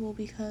possible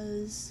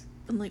because...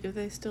 And like if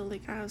they still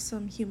like have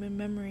some human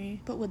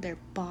memory, But would their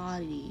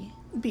body...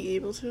 be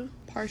able to?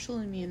 Partial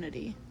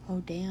immunity.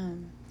 Oh,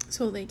 damn.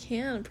 So they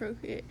can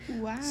procreate.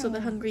 Wow. So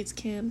the hungries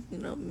can, you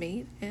know,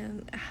 mate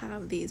and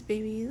have these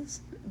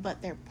babies.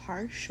 But they're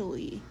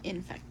partially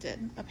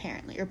infected,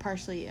 apparently, or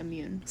partially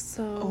immune.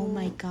 So Oh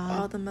my God.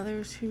 all the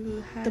mothers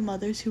who had The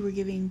mothers who were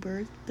giving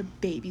birth, the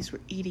babies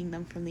were eating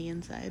them from the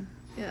inside.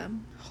 Yeah.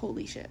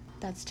 Holy shit.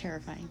 That's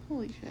terrifying.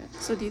 Holy shit.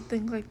 So do you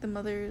think, like, the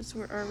mothers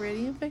were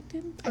already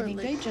infected? I think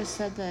they just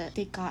said that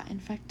they got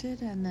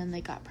infected and then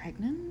they got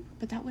pregnant,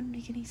 but that wouldn't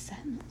make any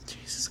sense.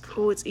 Jesus Christ.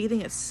 Oh, it's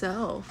eating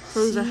itself.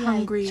 So there's a See,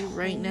 hungry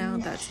right now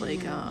told that's,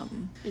 like,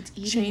 you. It's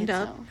eating chained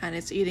itself. up, and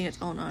it's eating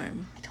its own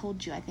arm. I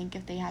told you, I think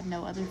if they had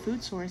no other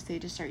food source, they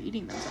just start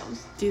eating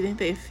themselves. Do you think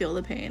they feel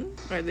the pain?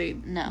 Or they...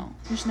 No,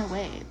 there's no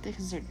way,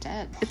 because they're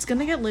dead. It's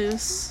gonna get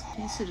loose.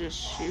 He needs to just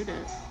shoot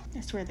it.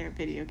 I swear there are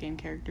video game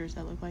characters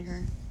that look like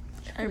her.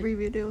 Every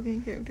video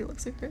game character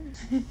looks like her.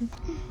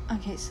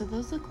 Okay, so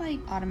those look like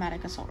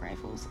automatic assault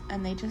rifles,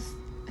 and they just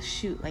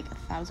shoot like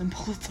 1,000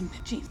 bullets a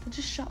minute. Jeez, that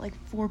just shot like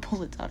 4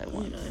 bullets out at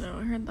once. Yeah, I know,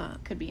 I heard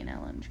that. Could be an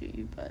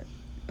LMG, but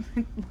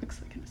it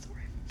looks like an assault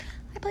rifle.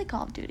 I play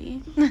Call of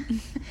Duty.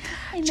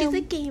 She's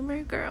a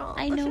gamer girl.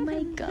 I know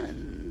my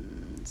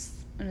guns.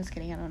 I'm just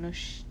kidding, I don't know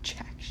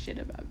jack shit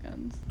about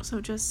guns.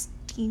 So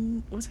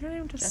Justine, what's her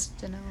name?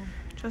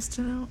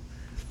 Justino.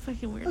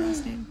 Fucking weird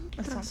ass name.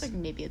 It sounds like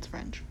maybe it's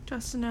French.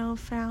 Justino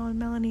found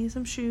Melanie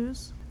some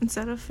shoes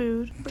instead of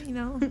food, but you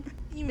know,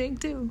 you make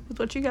do with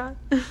what you got.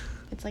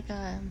 It's like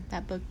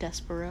that book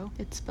Despero.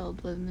 It's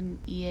spelled with an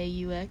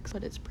E-A-U-X,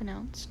 but it's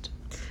pronounced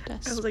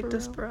Despero. I was like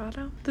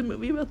Desperado, the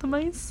movie about the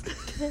mice.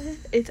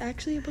 It's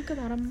actually a book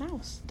about a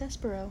mouse.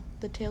 Despero,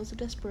 The Tales of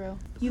Despero.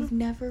 You've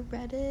never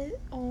read it?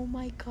 Oh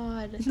my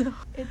god. No.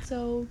 It's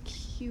so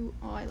cute.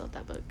 Oh, I love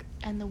that book.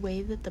 And the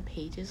way that the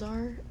pages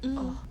are,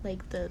 oh,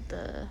 like the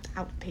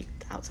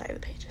outside of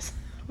the pages.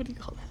 What do you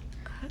call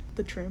that?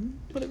 The trim?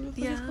 Whatever the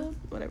fuck it's called?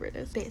 Whatever it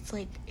is.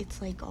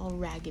 It's like all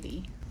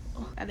raggedy.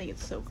 Oh, I think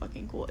it's so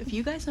fucking cool. If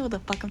you guys know what the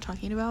fuck I'm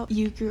talking about,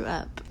 you grew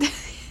up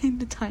in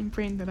the time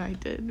frame that I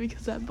did,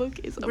 because that book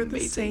is We're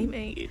amazing. the same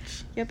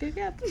age. Yep.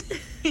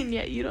 And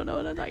yet you don't know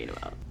what I'm talking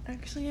about.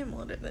 Actually, I'm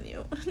older than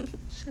you.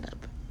 Shut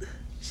up.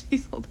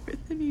 She's older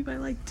than me by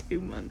like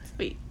 2 months.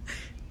 Wait,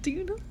 do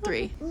you know?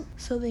 3.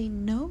 So they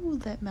know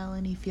that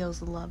Melanie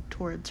feels love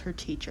towards her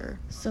teacher.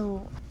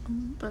 So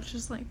But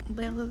just like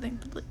they have to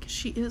think that like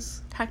she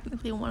is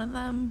technically one of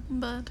them.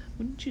 But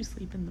wouldn't you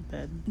sleep in the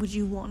bed? would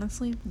you want to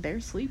sleep? They're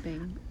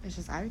sleeping. It's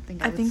just I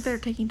think I think they're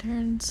taking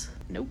turns.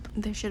 Nope.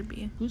 They should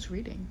be. Who's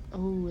reading?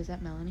 Oh, is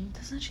that Melanie?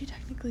 Doesn't she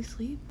technically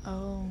sleep?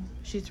 Oh,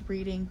 she's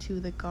reading to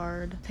the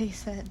guard. They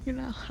said You're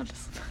not allowed to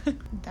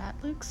sleep. that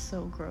looks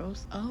so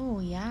gross. Oh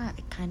yeah,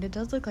 it kind of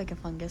does look like a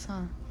fungus,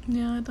 huh?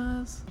 Yeah, it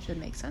does. Should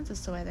make sense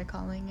as to why they're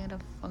calling it a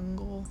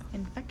fungal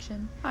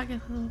infection. I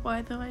guess that's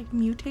why they're like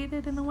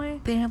mutated in a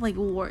way. They have like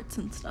warts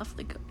and stuff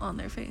like on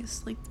their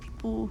face. Like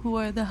people who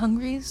are the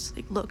hungries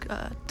like look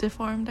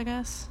deformed, I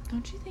guess.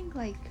 Don't you think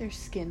like their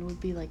skin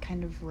would be like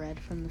kind of red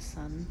from the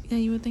sun? Yeah,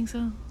 you would think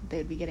so.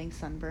 They'd be getting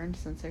sunburned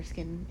since their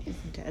skin is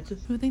dead. You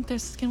would think their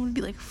skin would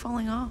be like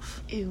falling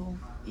off. Ew.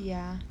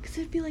 Yeah. Because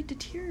it'd be like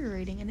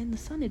deteriorating, and in the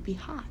sun it'd be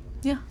hot.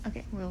 Yeah.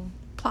 Okay, well.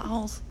 Plot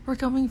holes. We're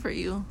coming for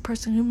you,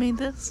 person who made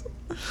this.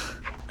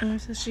 And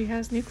it says she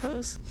has new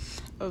clothes.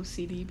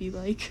 OCD be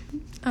like.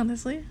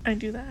 Honestly, I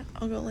do that.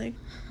 I'll go like,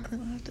 I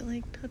don't have to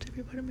like touch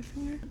every part of my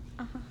finger.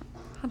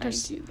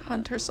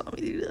 Hunter saw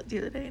me do that the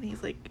other day, and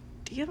he's like,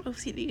 "Do you have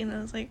OCD?" And I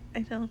was like,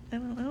 "I don't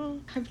know."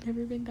 I've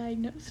never been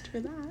diagnosed for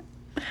that.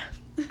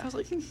 I was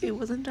like, it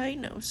wasn't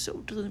diagnosed, so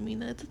it doesn't mean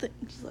that it's a thing.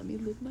 Just let me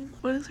live my life.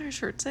 What does her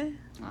shirt say?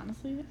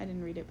 Honestly, I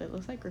didn't read it, but it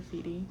looks like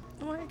graffiti.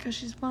 Why? Because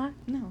she's black?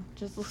 No, it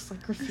just looks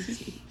like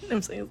graffiti.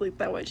 I'm saying it's like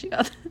that why she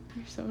got that.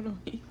 You're so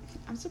annoying.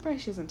 I'm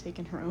surprised she hasn't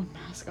taken her own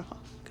mask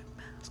off. Good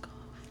mask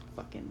off.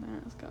 Fucking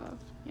mask off.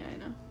 Yeah, I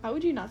know. How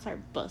would you not start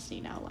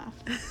busting out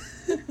laughing?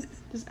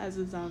 Just as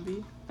a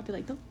zombie. I'd be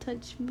like, don't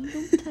touch me,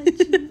 don't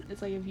touch me.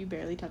 It's like if you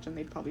barely touch them,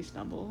 they'd probably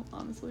stumble,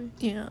 honestly.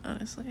 Yeah,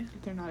 honestly.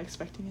 If they're not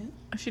expecting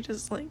it. She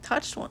just like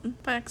touched one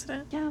by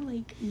accident. Yeah,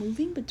 like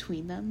moving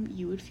between them,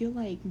 you would feel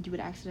like you would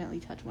accidentally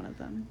touch one of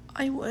them.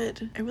 I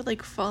would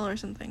like fall or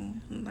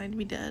something, and I'd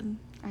be dead.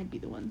 I'd be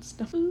the one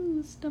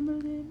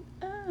stumbled in.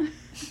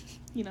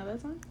 You know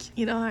that song?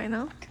 You know how I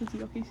know? Because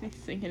you always be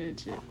singing and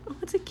shit. Oh,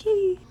 it's a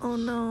kitty. Oh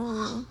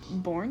no.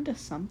 Born to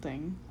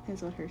something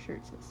is what her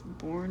shirt says.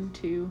 Born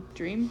to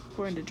dream?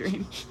 Born to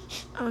dream.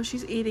 Oh,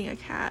 she's eating a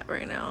cat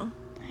right now.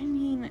 I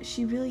mean,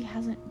 she really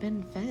hasn't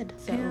been fed,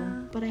 so.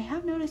 Yeah. But I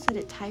have noticed that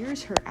it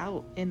tires her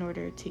out in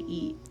order to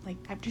eat. Like,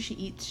 after she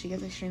eats, she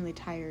gets extremely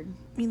tired.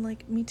 I mean,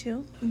 like, me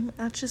too.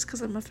 That's just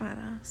because I'm a fat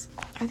ass.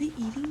 Are they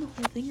eating the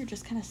whole thing or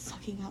just kind of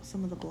sucking out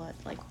some of the blood?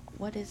 Like,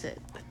 what is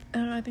it? I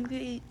don't know, I think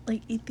they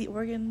eat the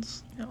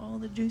organs, you know, all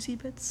the juicy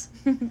bits.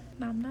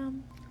 Nom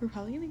nom. We're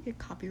probably gonna get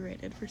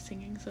copyrighted for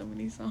singing so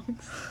many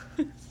songs.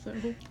 So,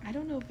 I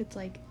don't know if it's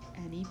like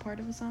any part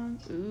of a song.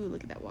 Ooh,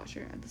 look at that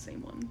washer. I had the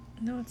same one.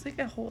 No, it's like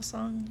a whole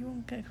song. You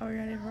won't get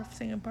copyrighted for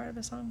singing part of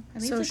a song. I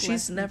think So it's, like,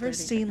 less she's than never 30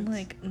 seen seconds.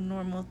 like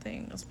normal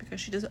things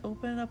because she just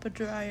opened up a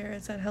dryer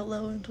and said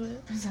hello into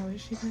it. Is that what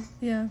she did?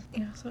 Yeah.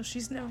 So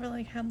she's never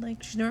like had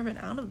like she's never been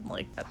out of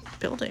like that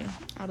building.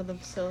 Out of the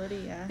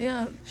facility, yeah.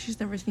 Yeah, she's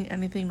never seen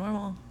anything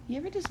normal. You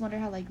ever just wonder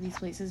how like these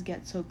places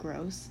get so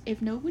gross? If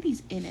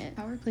nobody's in it,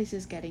 how are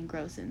places getting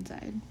gross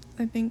inside?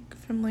 I think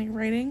from like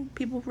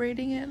people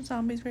rating it,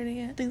 zombies rating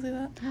it, things like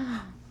that.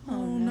 Oh,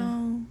 Oh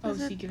no. Oh,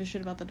 so you give a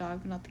shit about the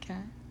dog, but not the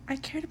cat? I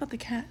cared about the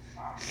cat.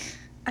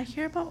 I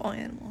care about all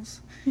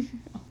animals.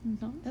 Oh,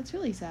 no. That's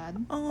really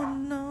sad. Oh,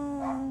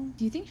 no.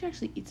 Do you think she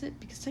actually eats it?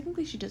 Because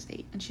technically she just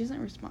ate, and she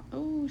doesn't respond.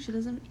 Oh, she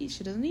doesn't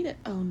eat it.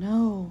 Oh,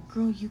 no.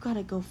 Girl, you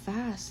gotta go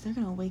fast. They're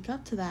gonna wake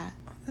up to that.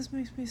 This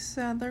makes me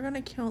sad. They're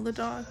gonna kill the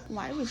dog.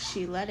 Why would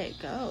she let it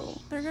go?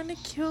 They're gonna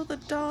kill the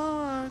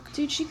dog.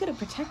 Dude, she could have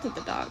protected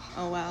the dog.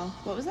 Oh, wow.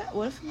 What was that?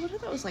 What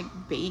if that was, like,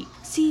 bait?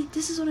 See,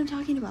 this is what I'm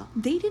talking about.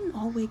 They didn't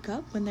all wake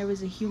up when there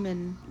was a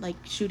human, like,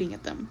 shooting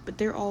at them. But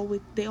they all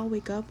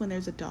wake up when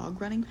there's a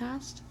dog running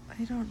past.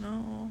 I don't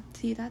know.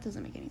 See, that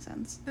doesn't make any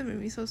sense. That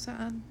made me so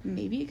sad.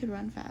 Maybe it could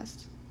run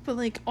fast. But,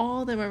 like,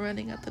 all of them are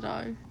running at the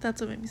dog.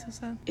 That's what made me so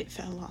sad. It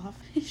fell off.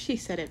 She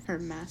said it. Her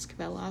mask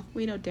fell off.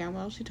 We know damn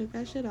well she took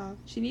that shit off.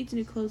 She needs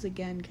new clothes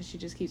again because she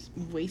just keeps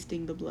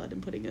wasting the blood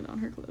and putting it on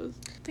her clothes.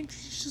 I think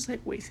she's just,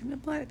 like, wasting the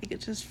blood. I think it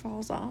just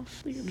falls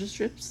off. Like, it just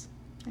drips.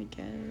 I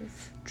guess.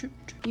 Drip,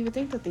 drip. You would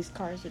think that these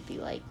cars would be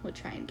like, would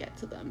try and get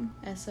to them.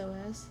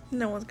 SOS.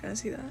 No one's gonna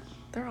see that.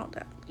 They're all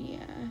dead. Yeah.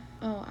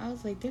 Oh, I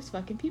was like, there's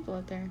fucking people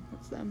out there.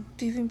 That's them.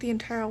 Do you think the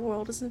entire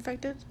world is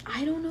infected?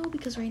 I don't know,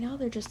 because right now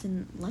they're just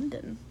in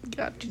London.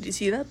 God, did you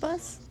see that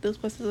bus? Those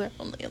buses are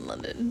only in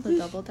London. The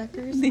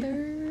double-deckers?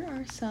 There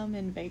are some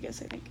in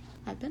Vegas, I think.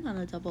 I've been on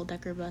a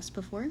double-decker bus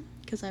before,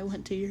 because I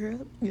went to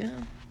Europe. Yeah,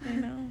 I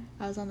know.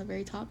 I was on the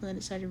very top, and then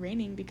it started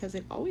raining, because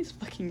it always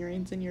fucking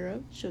rains in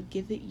Europe. She'll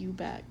give it you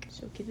back.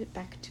 She'll give it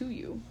back to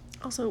you.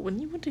 Also, when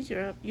you went to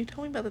Europe, you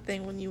told me about the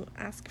thing when you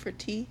ask for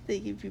tea,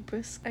 they give you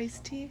brisk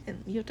iced tea,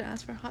 and you have to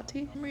ask for hot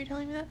tea. Remember you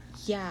telling me that?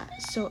 Yeah,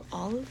 so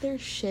all of their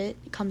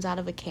shit comes out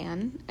of a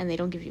can, and they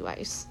don't give you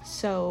ice.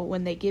 So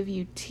when they give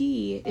you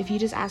tea, if you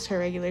just ask for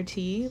regular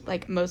tea,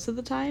 like most of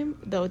the time,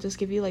 they'll just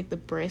give you like the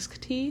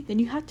brisk tea. Then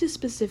you have to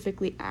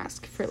specifically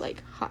ask for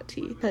like hot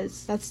tea,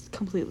 because that's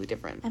completely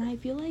different. And I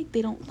feel like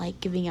they don't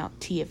like giving out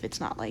tea if it's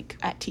not like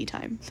at tea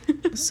time.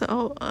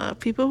 So,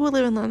 people who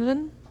live in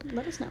London,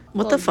 let us know.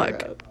 What the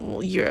fuck? Europe.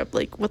 Well, Europe,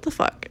 like, what the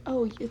fuck?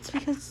 Oh, it's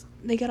because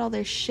they get all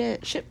their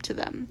shit shipped to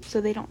them.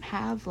 So they don't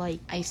have, like,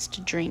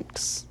 iced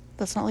drinks.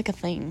 That's not, like, a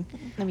thing.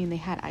 I mean, they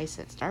had ice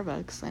at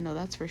Starbucks. I know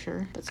that's for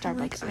sure. But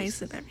Starbucks I like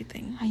ice and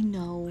everything. I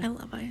know. I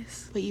love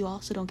ice. But you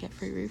also don't get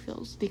free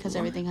refills because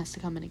everything has to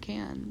come in a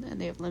can,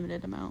 and they have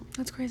limited amount.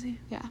 That's crazy.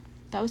 Yeah.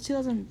 That was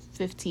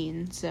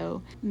 2015,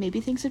 so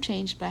maybe things have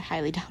changed, but I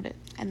highly doubt it.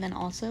 And then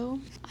also,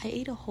 I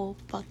ate a whole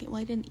fucking...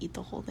 Well, I didn't eat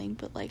the whole thing,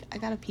 but, like, I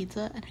got a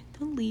pizza, and I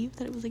believe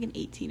that it was, like, an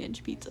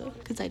 18-inch pizza,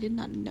 because I did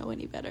not know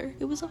any better.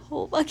 It was a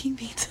whole fucking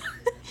pizza.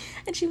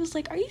 And she was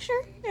like, are you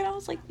sure? And I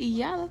was like,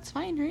 yeah, that's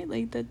fine, right?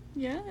 Like, that,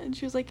 yeah. And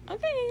she was like,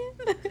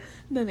 okay.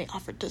 Then they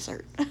offered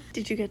dessert.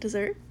 Did you get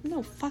dessert?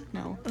 No, fuck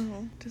no.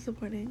 Oh,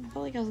 disappointing. I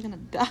felt like I was gonna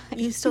die.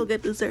 You still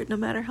get dessert no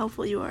matter how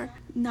full you are.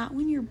 Not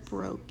when you're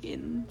broke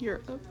in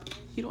Europe.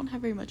 You don't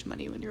have very much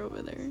money when you're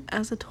over there.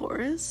 As a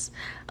tourist,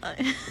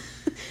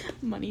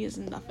 money is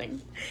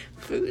nothing.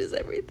 Food is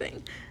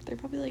everything. They're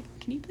probably like,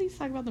 can you please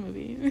talk about the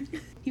movie?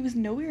 He was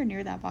nowhere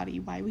near that body.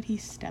 Why would he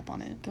step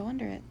on it? Go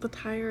under it. The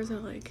tires are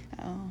like...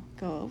 Oh,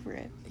 go over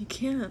it. You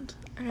can't.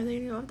 Are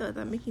they off that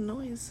making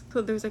noise?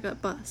 So there's like a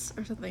bus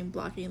or something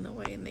blocking the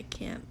way and they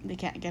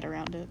can't get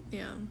around it.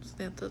 Yeah, so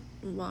they have to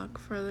walk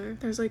further.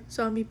 There's like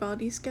zombie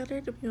bodies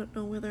scattered. We don't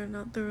know whether or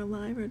not they're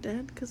alive or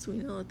dead because we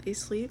know that they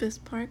sleep. This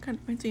part kind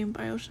of reminds me of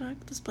BioShock.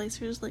 The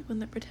splicers, like when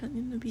they're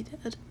pretending to be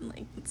dead. And,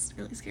 like, it's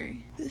really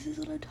scary. This is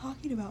what I'm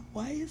talking about.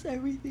 Why is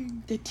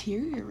everything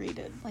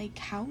deteriorated? Like,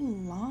 how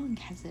long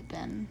has it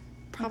been?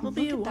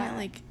 Probably a while,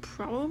 like,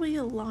 probably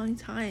a long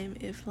time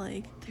if,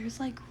 like... There's,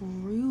 like,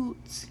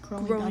 roots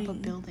growing up a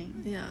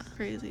building. Yeah,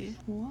 crazy.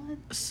 What?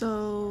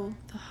 So,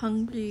 the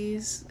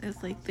Hungries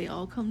is, like, they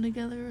all come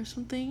together or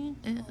something,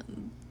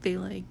 and they,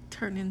 like,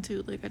 turn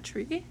into, like, a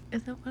tree?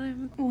 Is that what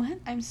I'm... What?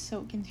 I'm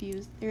so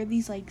confused. There are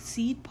these, like,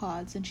 seed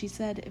pods, and she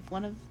said if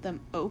one of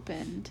them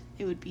opened,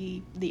 it would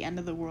be the end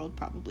of the world,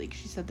 probably.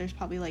 She said there's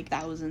probably, like,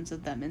 thousands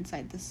of them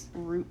inside this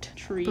root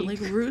tree. But, like,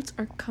 roots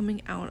are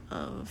coming out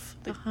of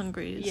the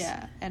Hungries.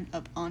 Yeah, and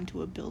up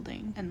onto a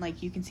building. And,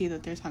 like, you can see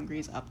that there's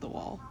Hungries up the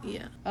wall.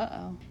 Yeah.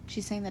 Uh-oh.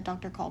 She's saying that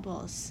Dr.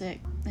 Caldwell is sick,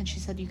 and she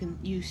said you can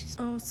use...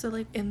 Oh, so,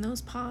 like, in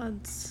those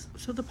pods,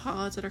 so the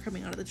pods that are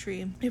coming out of the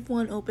tree, if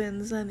one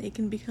opens, then it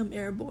can become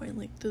airborne,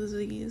 like the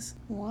disease.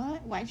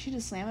 What? Why'd she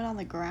just slam it on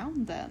the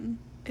ground, then?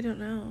 I don't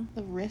know.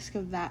 The risk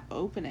of that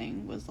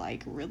opening was,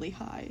 like, really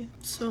high.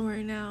 So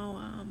right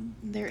now,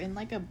 they're in,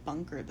 like, a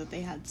bunker that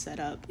they had set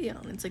up. Yeah,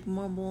 and it's, like,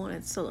 mobile and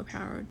it's solar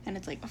powered. And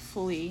it's, like,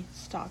 fully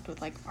stocked with,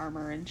 like,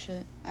 armor and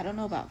shit. I don't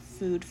know about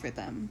food for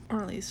them.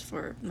 Or at least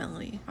for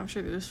Melanie. I'm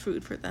sure there's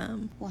food for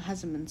them. Well, it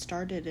hasn't been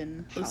started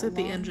in Looks like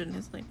the engine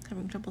is, like,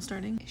 having trouble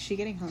starting. Is she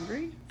getting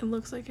hungry? It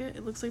looks like it.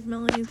 It looks like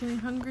Melanie's getting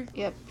hungry.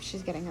 Yep,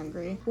 she's getting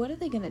hungry. What are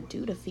they gonna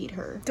do to feed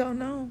her? Don't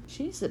know.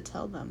 She needs to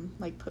tell them,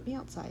 like, put me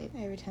outside.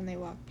 Every time they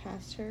walk walk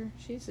past her.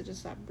 She used to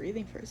just stop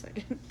breathing for a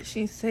second.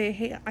 She say,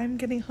 hey, I'm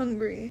getting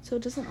hungry. So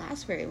it doesn't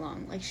last very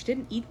long. Like, she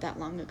didn't eat that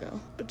long ago.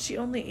 But she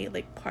only ate,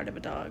 like, part of a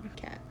dog.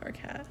 Cat. Or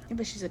cat. Yeah,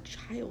 but she's a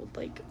child,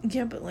 like...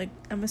 Yeah, but, like,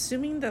 I'm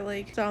assuming that,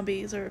 like,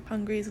 zombies or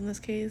hungries in this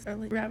case are,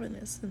 like,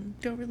 ravenous and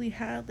don't really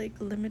have, like,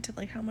 a limit to,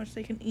 like, how much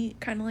they can eat.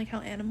 Kind of like how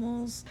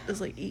animals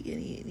is, like, eat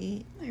and eat and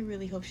eat. I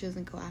really hope she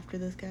doesn't go after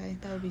this guy.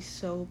 That would be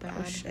so bad.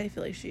 I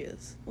feel like she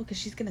is. Well, because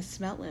she's gonna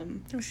smell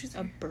him. Oh, she's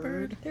a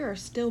bird. There are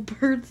still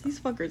birds. These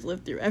fuckers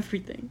live through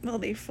everything. Well,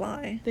 they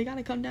fly. They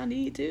gotta come down to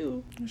eat,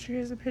 too. I'm sure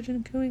there's a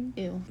pigeon cooing.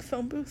 Ew.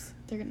 Phone booth.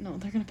 They're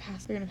gonna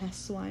pass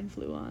swine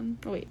flu on.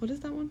 Oh, wait. What is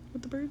that one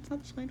with the birds?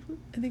 Not the swine flu?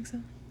 I think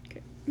so.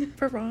 Okay.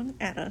 If we're wrong,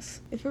 at us.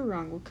 If we're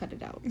wrong, we'll cut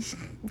it out.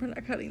 We're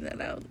not cutting that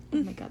out.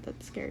 Oh my god,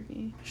 that scared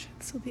me. Shit,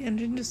 so the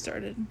engine just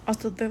started.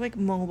 Also, they're like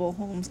mobile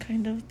homes,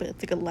 kind of, but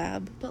it's like a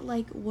lab. But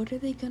like, what are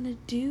they gonna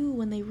do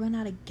when they run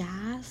out of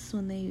gas?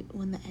 When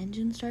the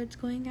engine starts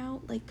going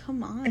out? Like,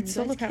 come on, It's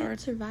you guys solar-powered. can't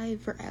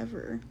survive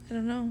forever. I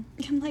don't know.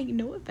 And like,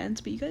 no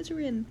offense, but you guys are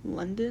in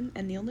London,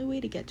 and the only way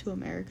to get to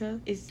America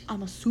is,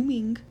 I'm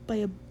assuming, by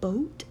a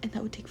boat, and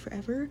that would take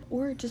forever,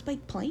 or just by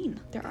plane.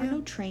 There are Yeah.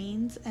 no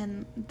trains,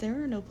 and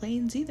there are no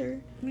planes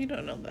either. We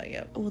don't know that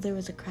yet. Well, there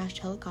was a crashed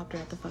helicopter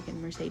at the fucking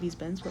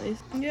Mercedes-Benz place,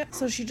 Yeah,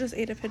 so she just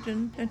ate a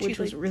pigeon, and which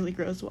she was like. really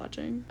gross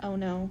watching. Oh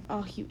no.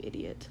 Oh, you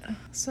idiot.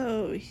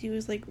 So he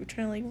was like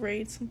trying to like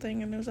raid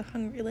something, and there was a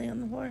hungry lady on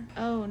the floor.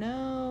 Oh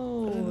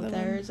no, Another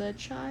there's a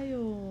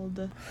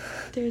child.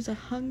 There's a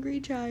hungry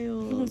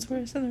child. What's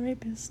worse than a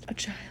rapist? A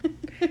child.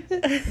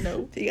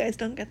 No. If you guys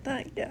don't get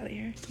that, get out of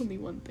here. Tell me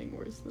one thing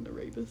worse than a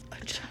rapist.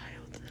 A child.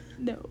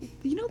 No.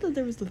 You know that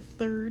there was the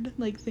third,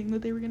 like, thing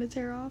that they were gonna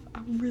tear off?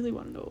 I really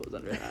want to know what was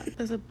under that.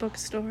 There's a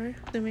bookstore.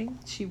 Assuming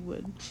She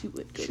would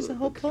go she's to a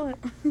whole book.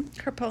 poet.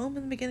 Her poem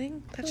in the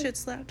beginning. That shit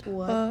slapped.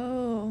 What?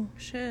 Oh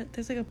shit!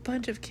 There's like a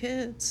bunch of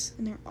kids.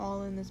 And they're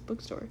all in this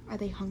bookstore. Are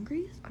they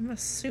hungry? I'm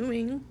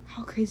assuming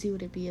How crazy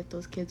would it be if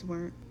those kids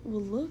weren't?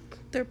 Well, look.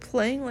 they're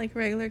playing like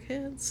regular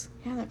kids.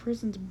 Yeah, that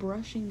person's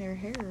brushing their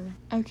hair.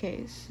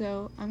 Okay,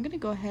 so I'm gonna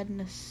go ahead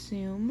and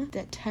assume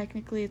that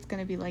technically it's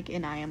gonna be like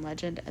in I Am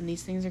Legend, and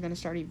these things are gonna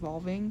start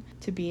evolving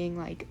to being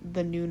like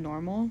the new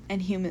normal,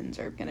 and humans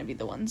are gonna be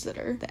the ones that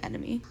are the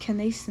enemy. Can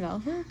they smell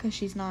her? Because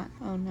she's not.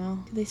 Oh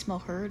no. Do they smell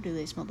her, or do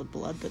they smell the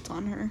blood that's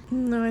on her?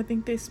 No, I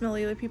think they smell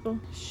the other people.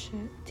 Shit.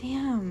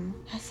 Damn.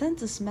 That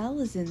sense of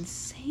smell is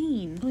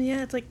insane. Oh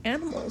yeah, it's like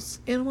animals.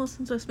 Animals'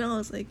 sense of smell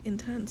is like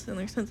intense, and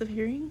their sense of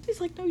hearing.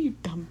 He's like, no, you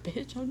dumb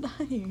bitch, I'm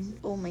dying.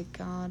 Oh my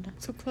god.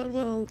 So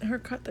Cloudwell, her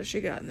cut that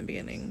she got in the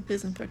beginning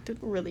is infected.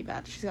 Really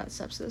bad. She's got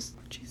sepsis.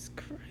 Jesus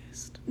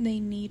Christ. They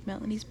need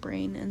Melanie's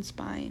brain and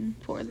spine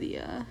for the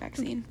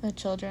vaccine. The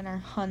children are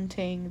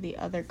hunting the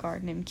other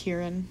guard named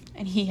Kieran,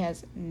 and he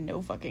has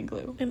no fucking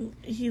clue. And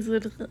he's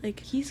literally like,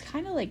 He's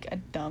kind of like a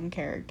dumb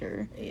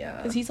character. yeah.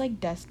 Because he's like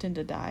destined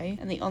to die,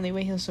 and the only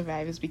way he'll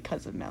survive is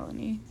because of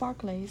Melanie.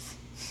 Barclays.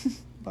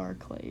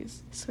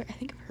 Barclays. So I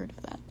think I've heard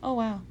of that. Oh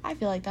wow. I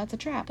feel like that's a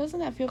trap. Doesn't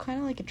that feel kind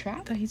of like a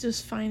trap? That he's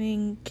just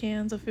finding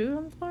cans of food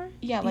on the floor?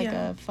 Yeah, like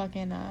a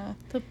fucking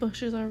The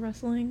bushes are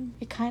rustling.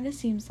 It kind of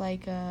seems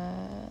like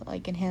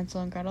in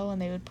Hansel and Gretel when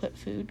they would put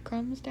food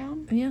crumbs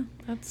down. Yeah,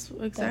 that's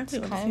exactly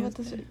That's what kind of what it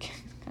this feels like.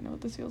 kind of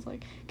what this feels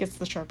like. Gets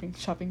the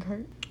shopping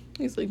cart.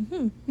 He's like,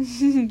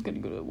 Gonna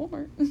go to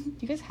Walmart.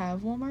 You guys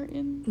have Walmart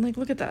in? Like,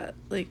 look at that.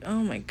 Like, oh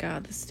my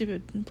god, this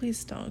stupid.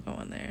 Please don't go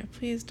in there.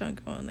 Please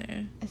don't go in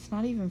there. It's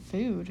not even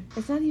food.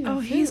 It's not even. Oh,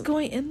 food. he's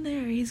going in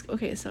there. He's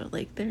okay. So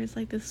like, there's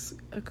like this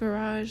a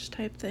garage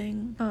type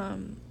thing.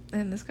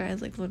 And this guy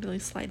is like literally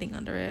sliding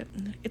under it.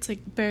 It's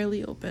like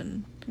barely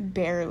open.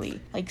 Barely.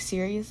 Like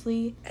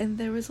seriously. And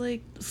there was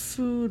like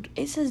food.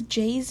 It says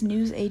Jay's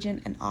news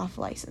agent and off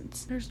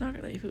license. There's not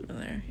really food in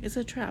there. It's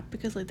a trap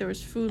because like there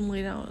was food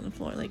laid out on the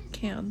floor, like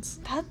cans.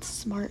 That's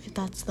smart if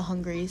that's the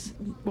Hungries.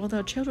 Well,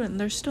 they're children.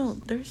 There's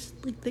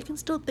like they can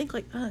still think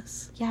like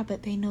us. Yeah,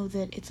 but they know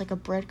that it's like a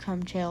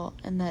breadcrumb trail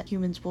and that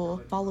humans will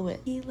follow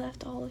it. He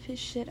left all of his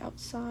shit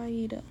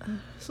outside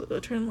So they're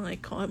trying to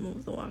like call him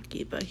with the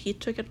walkie, but he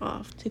took it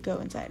off. to go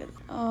inside of it.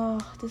 Oh,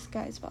 this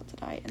guy's about to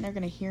die and they're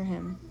gonna hear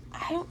him.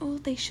 I don't know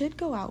if they should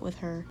go out with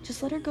her.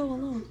 Just let her go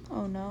alone.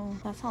 Oh no,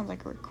 that sounds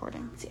like a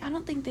recording. See, I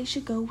don't think they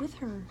should go with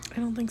her. I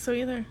don't think so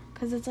either.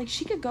 Because it's like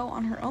she could go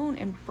on her own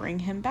and bring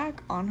him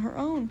back on her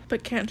own.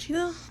 But can't she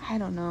though? I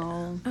don't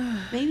know.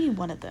 Maybe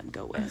one of them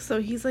go with. So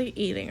he's like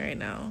eating right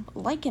now.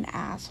 Like an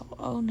asshole.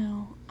 Oh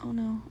no. Oh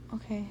no.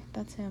 Okay,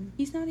 that's him.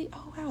 He's not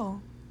oh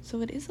wow.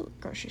 So it is a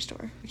grocery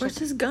store. Where's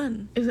his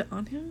gun? Is it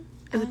on him?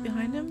 Is it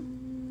behind him?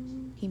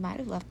 He might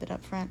have left it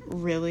up front.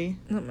 Really?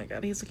 Oh my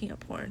god, he's looking at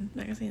porn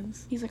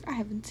magazines. He's like, I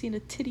haven't seen a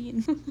titty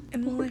in...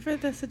 And well, I've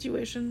heard that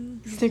situation.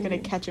 They're gonna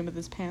catch him with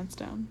his pants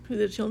down. Who,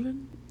 the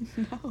children?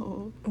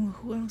 No. Oh,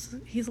 who else?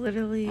 He's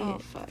literally Oh,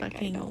 fuck, I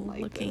fucking don't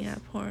like looking this.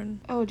 at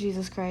porn. Oh,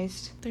 Jesus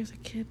Christ. There's a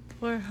kid,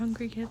 poor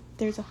hungry kid.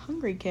 There's a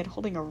hungry kid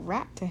holding a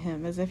rat to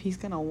him as if he's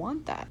gonna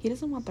want that. He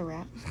doesn't want the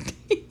rat.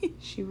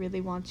 She really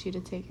wants you to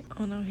take it.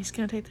 Oh no, he's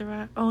gonna take the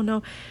rat. Oh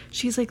no,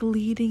 she's like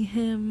leading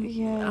him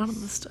Yes. out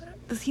of the store.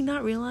 Does he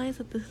not realize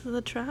that this is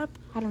a trap?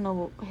 I don't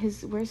know.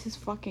 Where's his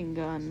fucking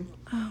gun?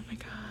 Oh my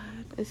god.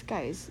 This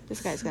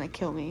guy's gonna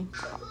kill me.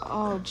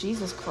 Oh,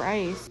 Jesus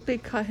Christ. They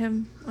cut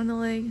him on the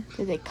leg.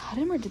 Did they cut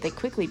him or did they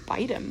quickly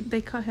bite him? They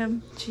cut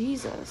him.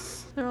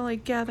 Jesus. They're all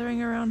like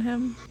gathering around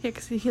him. Yeah,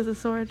 because he has a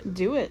sword.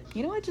 Do it.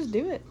 You know what? Just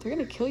do it. They're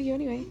gonna kill you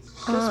anyway.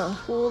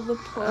 Just pull the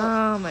plug.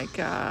 Oh my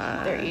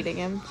god. They're eating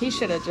him. He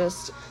should have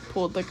just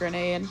pulled the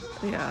grenade.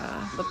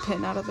 Yeah. The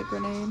pin out of the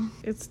grenade.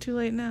 It's too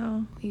late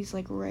now. He's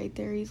like right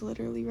there. He's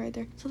literally right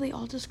there. So they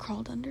all just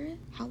crawled under it?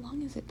 How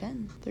long has it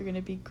been? They're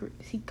gonna be...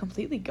 Is he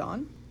completely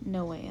gone?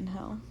 No way in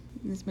hell.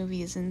 This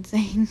movie is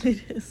insane.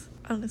 It is.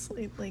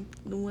 Honestly, like,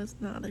 was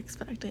not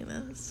expecting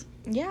this.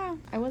 Yeah,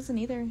 I wasn't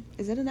either.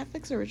 Is it a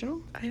Netflix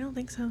original? I don't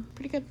think so.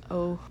 Pretty good.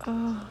 Oh.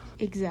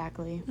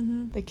 Exactly.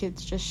 The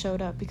kids just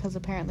showed up because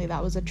apparently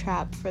that was a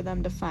trap for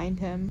them to find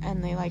him,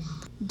 and they like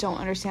don't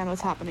understand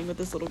what's happening with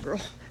this little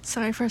girl.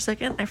 Sorry for a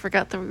second, I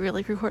forgot that we were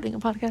like recording a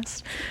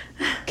podcast.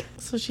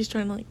 So she's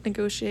trying to like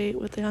negotiate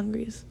with the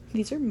Hungries.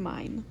 These are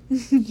mine.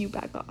 You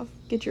back off.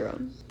 Get your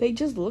own. They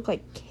just look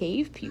like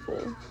cave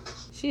people.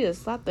 She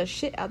just slapped the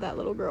shit out of that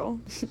little girl.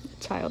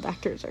 Child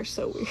actors are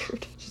so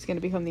weird. She's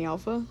gonna become the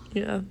alpha.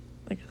 Yeah,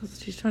 I guess that's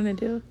what she's trying to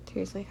do.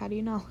 Seriously, how do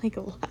you not like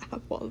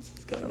laugh while this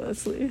is going on?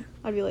 Honestly.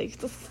 I'd be like...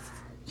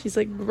 She's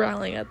like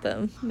growling at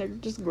them. They're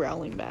just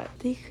growling back.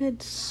 They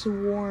could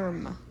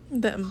swarm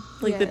them.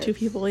 Like the two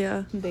people,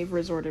 yeah. They've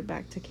resorted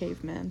back to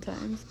caveman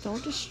times.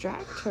 Don't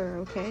distract her,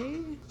 okay?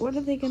 What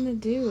are they gonna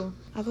do?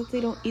 I thought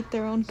they don't eat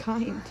their own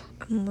kind.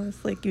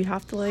 Unless, like, you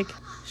have to, like,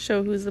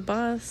 show who's the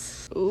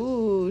boss.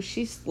 Ooh,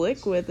 she's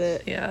slick with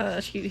it. Yeah,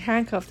 she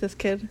handcuffed this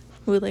kid.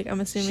 Who, like, I'm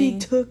assuming... She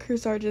took her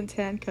sergeant's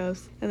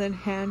handcuffs and then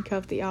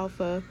handcuffed the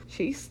alpha.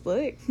 She's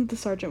slick. The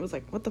sergeant was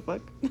like, what the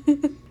fuck?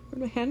 Where'd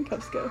my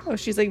handcuffs go? Oh,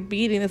 she's, like,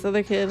 beating this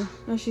other kid.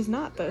 No, she's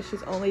not, though.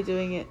 She's only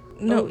doing it...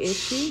 No, is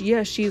she?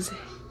 Yeah, she's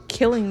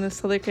killing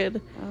this other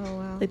kid. Oh,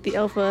 wow. Like, the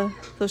alpha.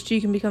 So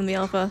she can become the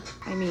alpha.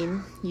 I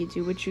mean, you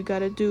do what you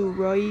gotta do,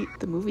 right?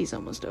 The movie's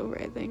almost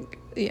over, I think.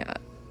 Yeah.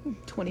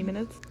 20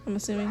 minutes. I'm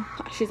assuming.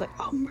 She's like,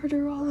 I'll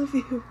murder all of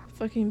you.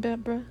 Fucking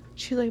bet, bruh.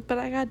 She's like, but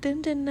I got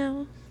Din Din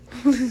now.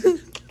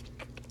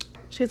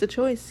 She has a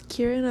choice.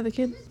 Cure another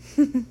kid.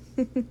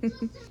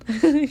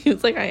 He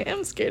was like, I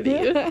am scared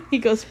of you. He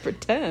goes,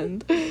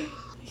 pretend.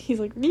 He's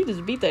like, you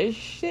just beat the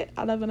shit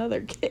out of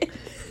another kid.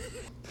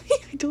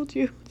 I told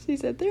you. She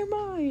said, they're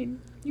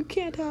mine. You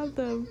can't have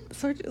them.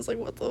 Sergeant's like,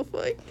 what the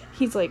fuck?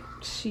 He's like,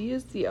 she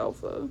is the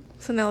alpha.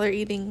 So now they're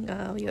eating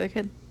the other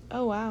kid.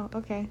 Oh, wow.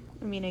 Okay.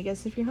 I mean, I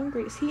guess if you're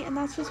hungry. See, and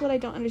that's just what I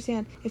don't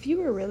understand. If you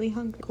were really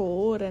hungry,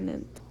 cold,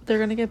 and... They're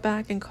gonna get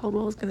back, and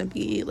Caldwell's gonna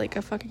be, like,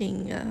 a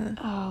fucking,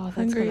 oh, that's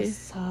hungry. gonna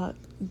suck.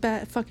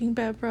 Fucking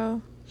bad,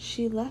 bro.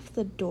 She left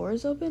the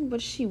doors open?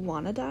 Would she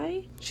wanna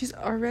die? She's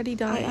already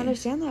dying. I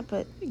understand that,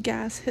 but...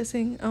 Gas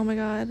hissing. Oh my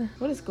god.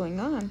 What is going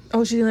on?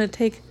 Oh, she's gonna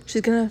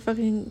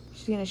fucking...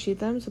 She's gonna shoot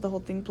them so the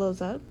whole thing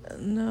blows up?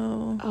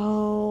 No.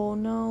 Oh,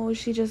 no.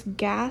 She just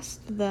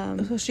gassed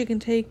them. So she can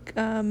take,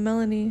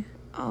 Melanie.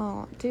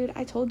 Oh, dude,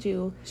 I told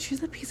you.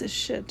 She's a piece of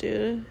shit,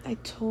 dude. I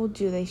told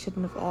you they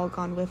shouldn't have all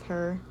gone with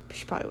her.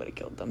 She probably would have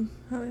killed them.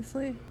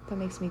 Honestly. That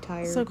makes me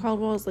tired. So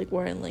Caldwell is, like,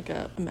 wearing, like,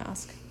 a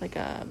mask. Like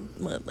a,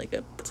 what's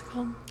it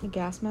called? A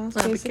gas mask,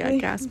 basically?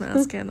 A gas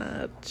mask,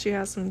 and, she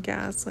has some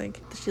gas,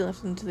 like, that she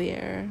left into the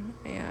air.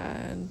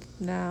 And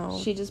now...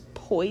 She just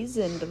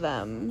poisoned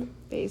them,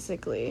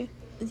 basically.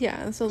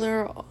 Yeah, and so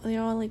they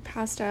all, like,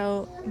 passed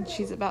out. And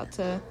she's about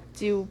to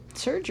do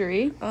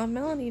surgery on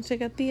Melanie to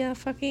get the,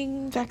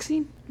 fucking...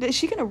 vaccine? Is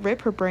she gonna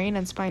rip her brain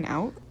and spine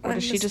out? Or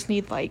does she just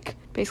need, like,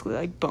 basically,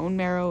 like, bone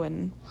marrow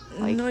and,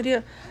 like... No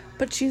idea.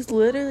 But she's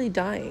literally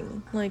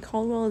dying. Like,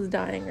 Caldwell is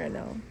dying right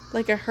now.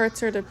 Like, it hurts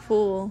her to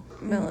pull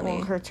Melanie.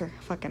 Well, it hurts her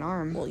fucking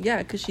arm. Well, yeah,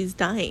 because she's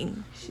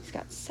dying. She's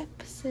got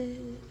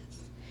sepsis.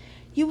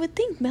 You would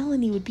think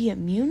Melanie would be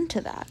immune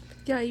to that.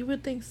 Yeah, you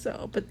would think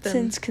so, but then...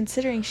 Since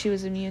considering she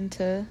was immune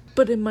to...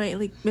 But it might,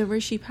 like, remember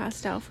she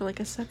passed out for,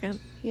 like, a second.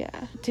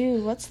 Yeah.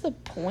 Dude, what's the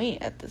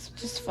point at this?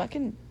 Just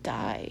fucking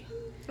die.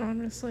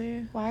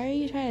 Honestly. Why are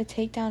you trying to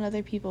take down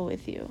other people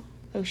with you?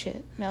 Oh,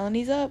 shit.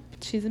 Melanie's up.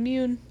 She's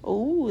immune.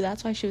 Oh,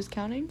 that's why she was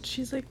counting?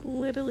 She's, like,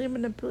 literally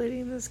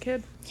manipulating this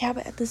kid. Yeah,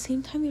 but at the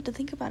same time, you have to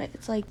think about it.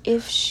 It's like,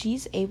 if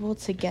she's able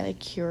to get a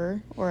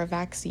cure or a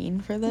vaccine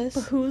for this...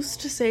 But who's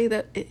to say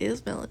that it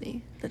is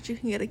Melanie that you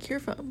can get a cure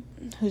from?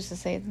 Who's to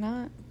say it's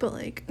not? But,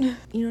 like,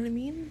 you know what I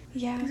mean?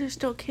 Yeah. These are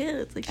still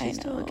kids. Like, she's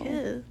still a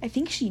kid. I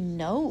think she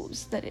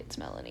knows that it's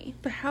Melanie.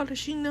 But how does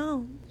she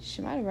know?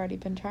 She might have already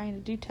been trying to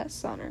do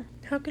tests on her.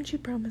 How can she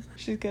promise that?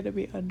 She's gonna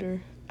be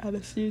under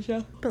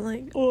anesthesia. But,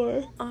 like,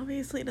 or...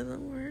 obviously it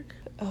doesn't work.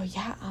 Oh,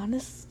 yeah,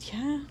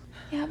 yeah.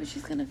 Yeah, but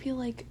she's gonna feel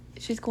like...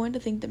 She's going to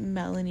think that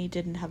Melanie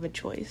didn't have a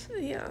choice.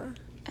 Yeah.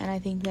 And I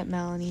think that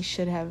Melanie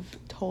should have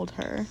told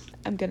her,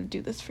 I'm gonna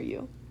do this for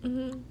you.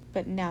 Mm-hmm.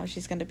 But now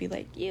she's gonna be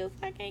like, you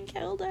fucking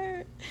killed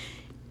her.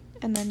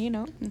 And then, you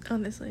know.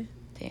 Honestly.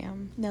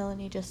 Damn.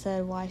 Melanie just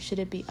said, why should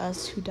it be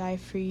us who die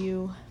for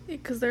you?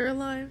 Because they're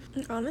alive.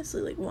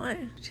 Honestly, like, why?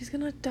 She's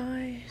gonna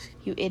die.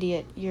 You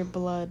idiot. Your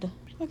blood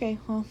Okay,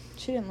 well,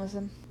 she didn't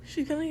listen.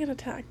 She's gonna get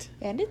attacked.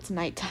 And it's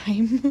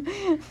nighttime.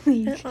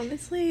 And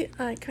honestly,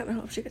 I kind of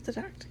hope she gets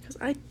attacked, because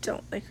I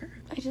don't like her.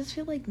 I just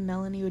feel like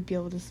Melanie would be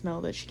able to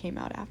smell that she came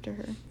out after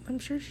her. I'm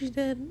sure she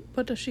did,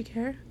 but does she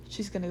care?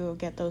 She's gonna go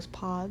get those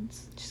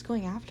pods. She's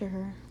going after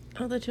her.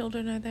 Oh, the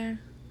children are there.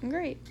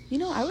 Great. You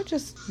know, I would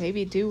just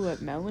maybe do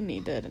what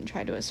Melanie did and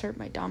try to assert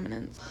my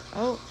dominance.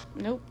 Oh,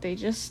 nope, they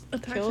just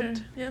Attacked killed her.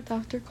 Yep.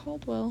 Dr.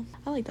 Caldwell.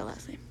 I like that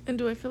last name. And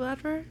do I feel bad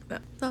for her? No.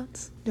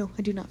 Thoughts? No,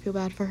 I do not feel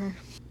bad for her.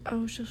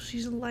 Oh, so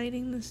she's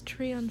lighting this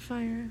tree on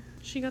fire.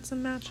 She got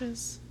some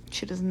matches.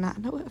 She does not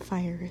know what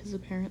fire is,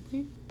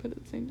 apparently, but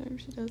at the same time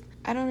she does.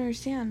 I don't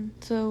understand.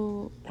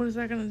 So, What is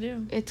that gonna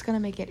do? it's gonna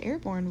make it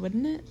airborne,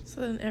 wouldn't it? So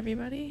then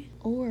everybody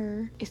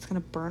Or it's gonna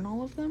burn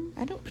all of them?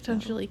 I don't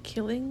potentially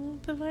killing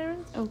the virus?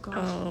 know. Oh, gosh.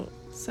 Oh,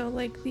 so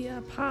like the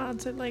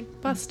pods are like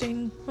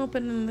busting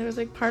open and there's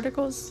like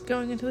particles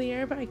going into the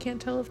air, but I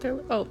can't tell if they're.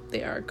 Oh,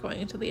 they are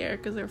going into the air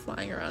because they're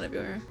flying around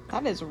everywhere.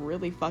 That is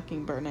really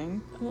fucking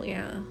burning. Well,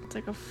 yeah, it's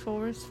like a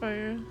forest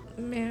fire.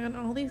 Man,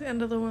 all these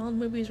end of the world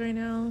movies right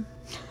now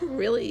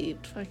really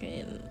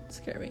fucking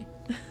scare me.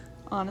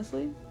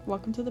 Honestly,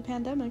 welcome to the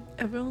pandemic.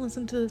 Everyone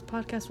listen to this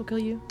podcast will kill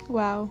you.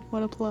 Wow,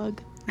 what a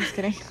plug. I'm just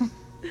kidding.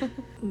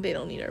 They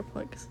don't need our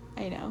plugs.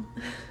 I know.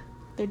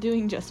 They're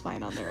doing just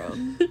fine on their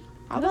own.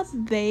 How about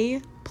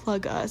they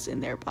plug us in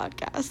their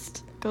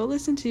podcast? Go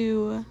listen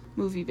to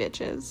Movie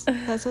Bitches.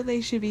 That's what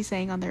they should be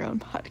saying on their own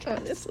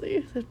podcast. Honestly,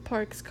 the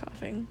park's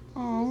coughing.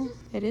 Oh,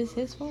 it is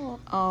his fault.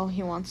 Oh,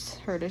 he wants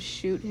her to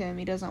shoot him.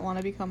 He doesn't want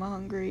to become a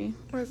hungry.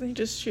 Why doesn't he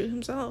just shoot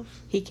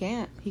himself? He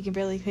can't. He can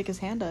barely pick his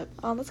hand up.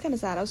 Oh, that's kind of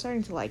sad. I was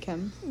starting to like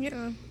him.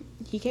 Yeah,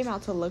 He came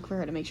out to look for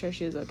her to make sure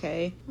she was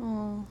okay.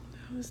 Oh,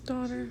 his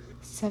daughter.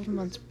 7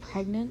 months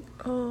pregnant.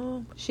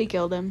 Oh, She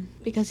killed him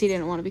because he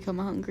didn't want to become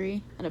a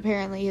hungry. And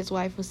apparently his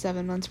wife was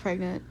 7 months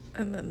pregnant.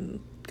 and then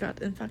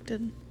got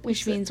infected.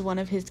 Which means one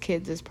of his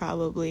kids is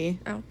probably,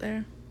 Out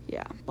there.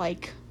 yeah,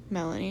 like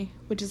Melanie.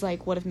 Which is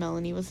like, what if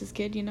Melanie was his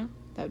kid, you know?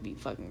 That would be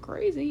fucking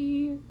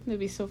crazy. It'd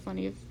be so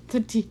funny if the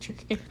teacher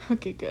came.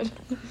 Okay, good.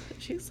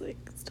 She's like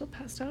still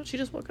passed out. She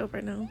just woke up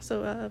right now.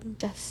 So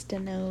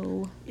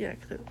Justino. yeah,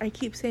 'cause I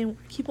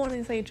keep wanting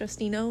to say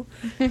Justino.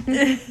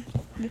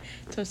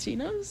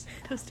 Tostinos?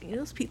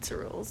 Tostino's Pizza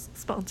Rolls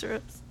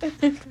sponsor us.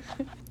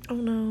 Oh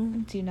no,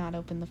 Do not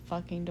open the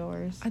fucking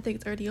doors. I think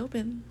it's already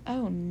open.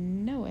 Oh,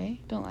 no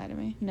way. Don't lie to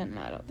me. No,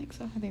 I don't think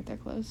so. I think they're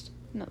closed.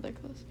 No, they're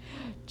closed.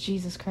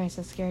 Jesus Christ,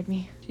 that scared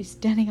me. She's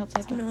standing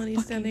outside the Melody's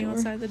fucking standing door.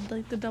 outside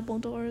the double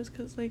doors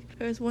because like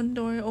there's one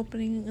door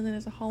opening and then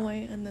there's a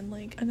hallway and then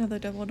like another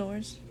double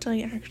doors till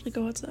you actually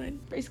go outside.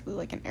 Basically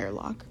like an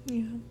airlock.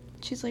 Yeah,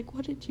 She's like,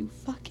 what did you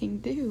fucking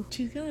do?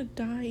 she's gonna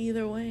die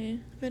either way.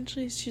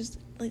 Eventually, she's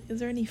like, is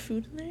there any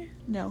food in there?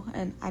 No,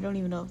 and I don't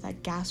even know if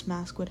that gas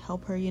mask would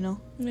help her, you know?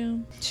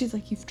 No, She's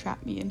like, you've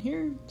trapped me in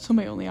here, so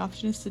my only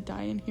option is to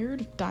die in here,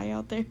 to die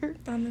out there.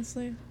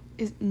 honestly.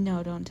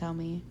 No, don't tell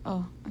me.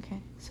 Oh, okay.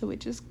 So we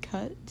just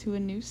cut to a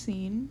new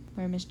scene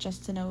where Miss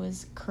Justino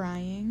is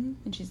crying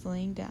and she's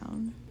laying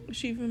down. Is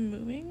she even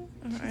moving?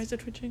 Her eyes are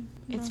twitching.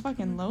 It's Not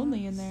fucking her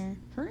lonely in eyes. there.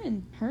 Her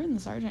and the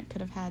sergeant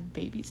could have had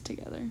babies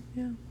together.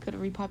 Yeah. Could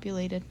have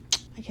repopulated.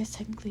 I guess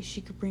technically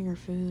she could bring her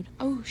food.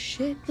 Oh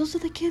shit. Those are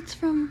the kids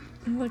from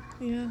Like,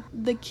 yeah.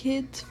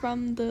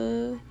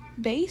 the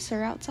base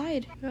are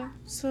outside. Yeah.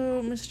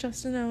 So Miss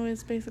Justino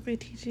is basically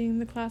teaching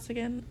the class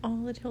again, all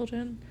the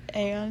children.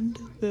 And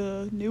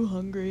the new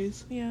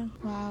hungries. Yeah.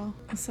 Wow.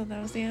 So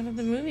that was the end of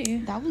the movie.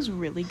 That was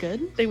really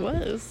good. It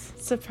was.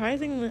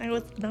 Surprisingly, I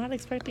was not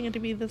expecting it to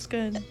be this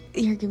good.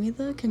 Here, give me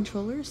the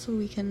controller so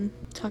we can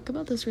talk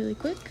about this really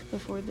quick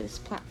before this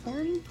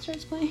platform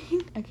starts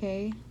playing.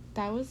 Okay.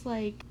 That was,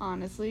 like,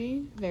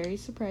 honestly, very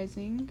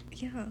surprising.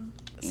 Yeah.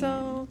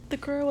 So, the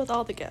girl with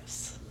all the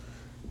gifts.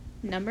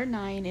 Number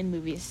 9 in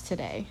movies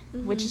today,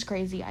 which Mhm. is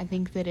crazy. I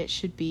think that it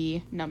should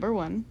be number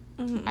 1.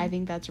 Mhm. I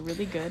think that's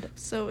really good.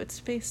 So, it's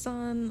based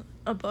on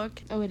a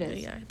book. Oh, it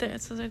is. Yeah, there,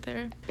 it says right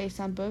there. Based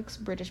on books,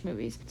 British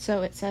movies.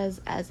 So it says,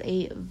 as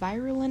a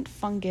virulent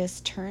fungus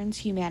turns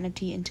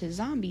humanity into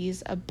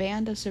zombies, a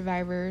band of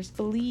survivors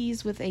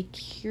flees with a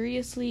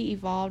curiously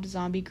evolved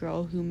zombie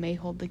girl who may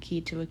hold the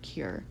key to a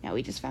cure. Now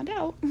we just found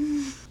out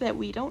that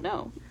we don't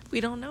know. We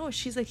don't know if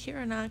she's a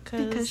cure or not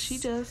Because she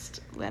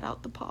just let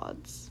out the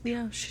pods.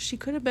 Yeah, she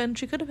could have been.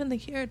 She could have been the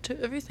cure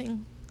to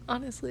everything,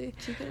 honestly.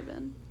 She could have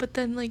been. But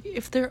then, like,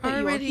 if they're But your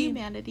already...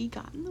 humanity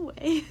got in the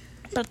way.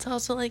 But it's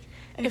also, like,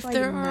 And if it's,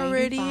 they're like,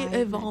 already 95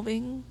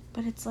 evolving...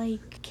 But it's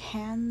like,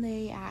 can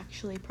they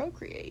actually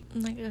procreate?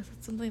 I guess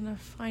it's something to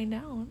find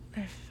out.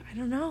 I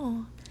don't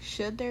know.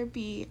 Should there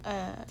be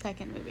a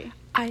second movie?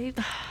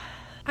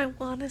 I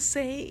want to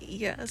say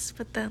yes,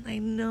 but then I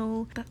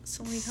know that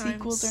so many times...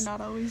 Sequels are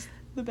not always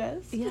the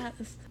best. Yes,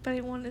 but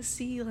I want to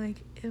see, like,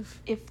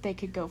 If they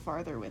could go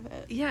farther with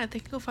it. Yeah, if they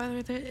can go farther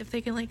with it, if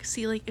they can, like,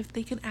 see, like, if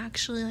they can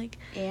actually, like...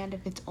 And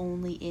if it's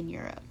only in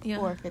Europe. Yeah.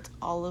 Or if it's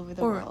all over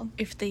the or world.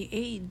 if they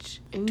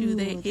age. Ooh, Do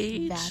they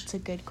age? That's a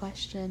good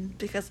question.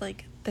 Because,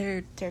 like,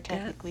 they're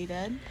technically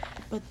dead.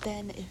 But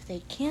then if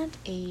they can't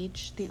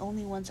age, the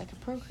only ones that can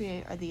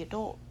procreate are the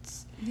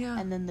adults. Yeah.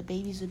 And then the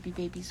babies would be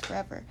babies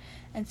forever.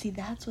 And see,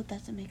 that's what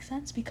doesn't make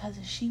sense, because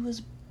if she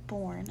was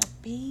born a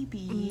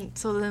baby...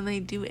 So then they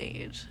do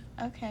age.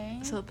 Okay.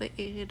 So they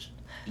age...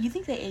 You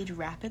think they age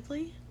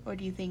rapidly? Or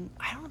do you think...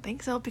 I don't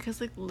think so, because,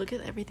 like, look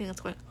at everything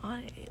that's going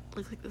on. It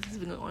looks like this has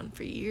been going on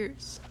for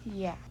years.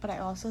 Yeah, but I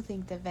also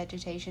think that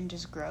vegetation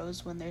just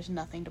grows when there's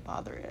nothing to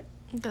bother it.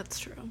 That's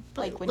true.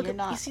 But Like, when you're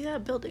not... You see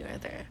that building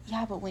right there?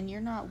 Yeah, but when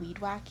you're not weed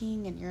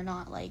whacking and you're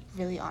not, like,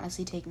 really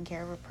honestly taking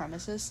care of a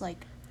premises,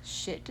 like,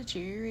 shit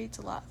deteriorates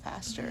a lot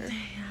faster.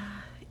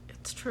 Yeah,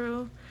 it's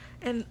true.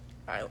 And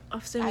I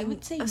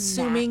would say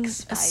assuming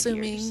max 5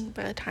 years.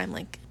 by the time,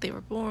 like, they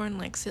were born,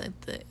 like, say,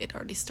 like, it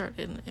already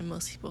started and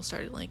most people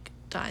started, like,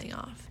 dying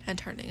off and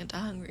turning into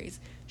hungries.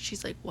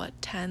 She's, like,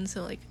 what, 10?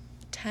 So, like,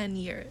 10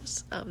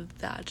 years of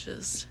that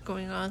just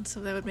going on. So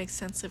that would make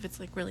sense if it's,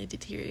 like, really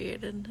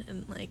deteriorated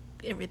and, like,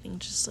 everything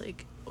just,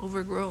 like,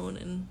 overgrown.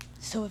 And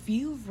so if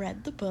you've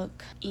read the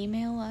book,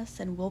 email us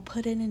and we'll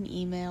put in an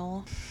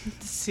email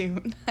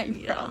soon. I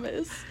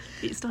promise.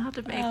 You still have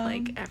to make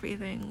like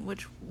everything,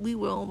 which we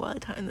will by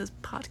the time this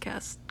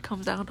podcast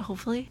comes out,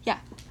 hopefully. Yeah,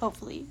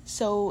 hopefully.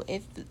 So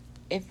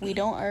if we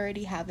don't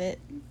already have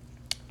it,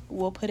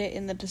 we'll put it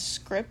in the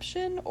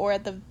description or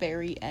at the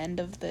very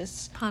end of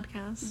this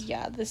podcast.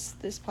 Yeah, this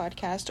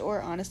podcast,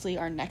 or honestly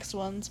our next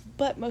ones,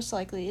 but most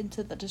likely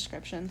into the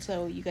description,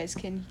 so you guys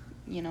can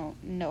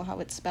know how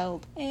it's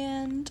spelled,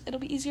 and it'll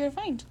be easier to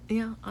find.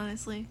 Yeah,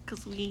 honestly,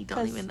 because we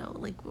don't even know,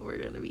 like, what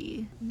we're gonna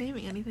be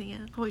naming anything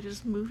yet. Probably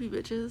just movie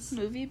bitches.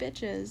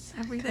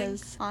 Everything.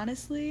 Because,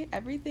 honestly,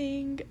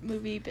 everything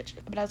movie bitches.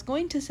 But I was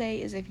going to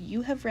say is, if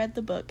you have read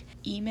the book,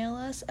 email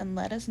us and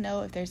let us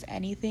know if there's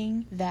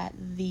anything that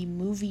the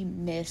movie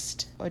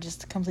missed or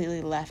just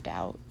completely left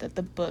out that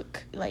the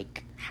book,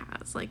 like...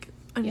 has, like...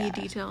 any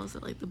details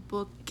that, like, the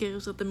book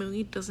gives that the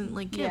movie doesn't,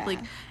 like, give, like,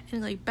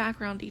 any, like,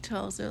 background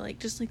details or, like,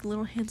 just, like,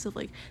 little hints of,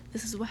 like,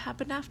 this is what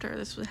happened after,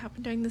 this is what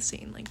happened during the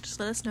scene, like, just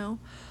let us know.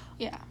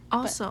 Yeah.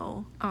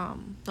 Also,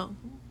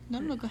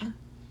 No, go ahead.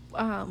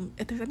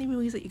 If there's any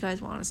movies that you guys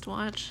want us to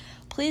watch,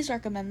 please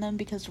recommend them,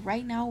 because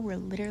right now we're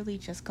literally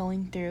just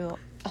going through,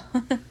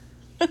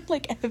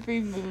 like,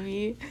 every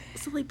movie.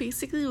 So, like,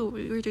 basically what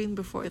we were doing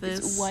before this...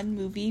 It's one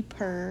movie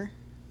per...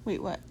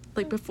 Wait, what?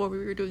 Like, before we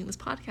were doing this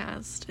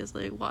podcast, is,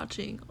 like,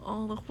 watching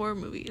all the horror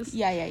movies.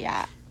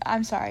 Yeah.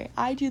 I'm sorry.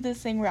 I do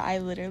this thing where I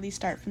literally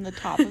start from the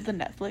top of the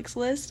Netflix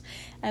list,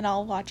 and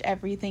I'll watch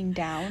everything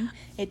down.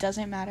 It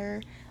doesn't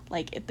matter,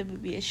 like, if the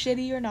movie is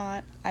shitty or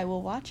not, I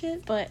will watch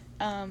it, but,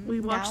 we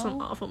watched some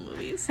awful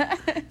movies.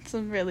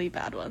 Some really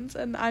bad ones,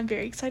 and I'm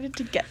very excited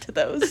to get to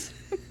those.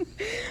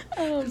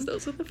 Because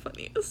those are the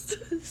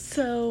funniest.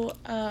 So,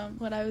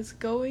 what I was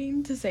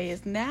going to say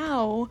is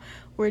now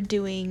we're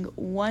doing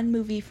one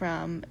movie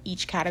from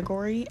each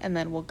category, and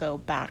then we'll go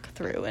back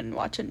through and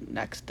watch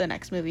the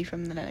next movie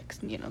from the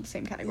next, the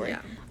same category.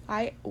 Yeah.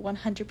 I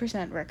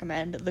 100%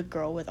 recommend The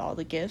Girl with All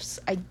the Gifts.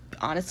 I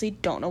honestly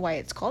don't know why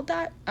it's called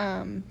that,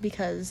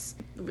 because...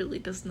 it really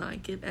does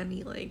not give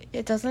any, like...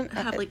 it doesn't...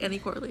 have, like, any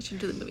correlation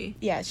to the movie.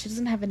 Yeah, she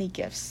doesn't have any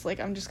gifts. Like,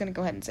 I'm just gonna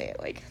go ahead and say it.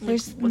 Like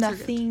there's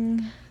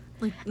nothing...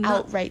 like,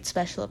 outright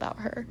special about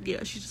her.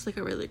 Yeah, she's just, like,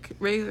 a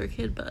regular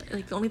kid, but,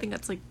 like, the only thing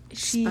that's, like,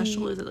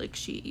 special is that, like,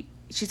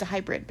 she's a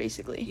hybrid,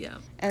 basically. Yeah.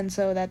 And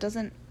so that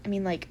doesn't... I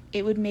mean, like,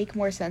 it would make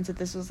more sense if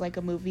this was, like,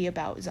 a movie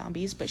about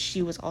zombies, but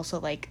she was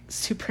also, like,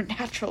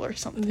 supernatural or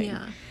something.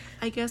 Yeah.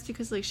 I guess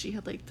because, like, she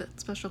had, like,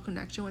 that special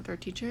connection with her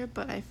teacher,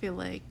 but I feel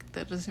like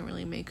that doesn't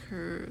really make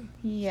her...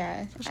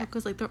 yeah. special,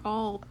 because, like, they're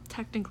all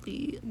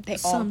technically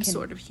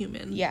sort of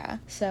human. Yeah.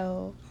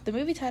 So, the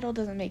movie title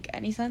doesn't make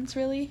any sense,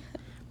 really.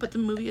 But the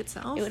movie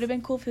itself... it would have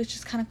been cool if it was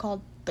just kind of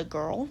called The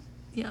Girl.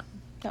 Yeah.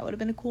 That would have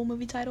been a cool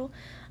movie title.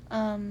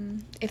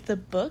 If the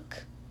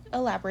book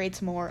elaborates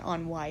more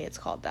on why it's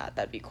called that,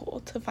 that'd be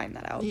cool to find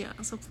that out. Yeah,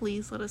 so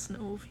please let us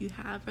know if you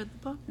have read the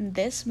book.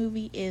 This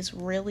movie is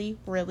really,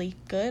 really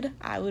good.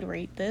 I would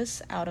rate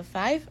this out of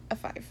 5, a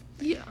 5.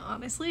 Yeah,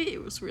 honestly,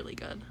 it was really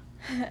good.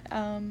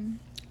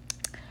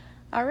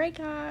 Alright,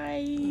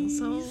 guys.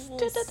 So,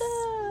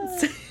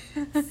 see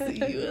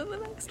you in the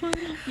next one.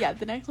 Yeah,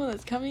 the next one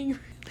is coming,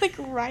 like,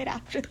 right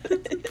after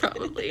this.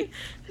 Probably.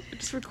 We're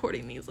just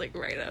recording these, like,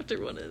 right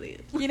after one of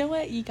these. You know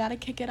what? You gotta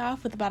kick it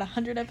off with about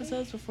 100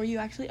 episodes before you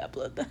actually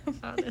upload them.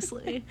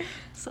 Honestly.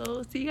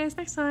 So, see you guys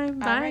next time.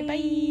 Bye. Alright, bye.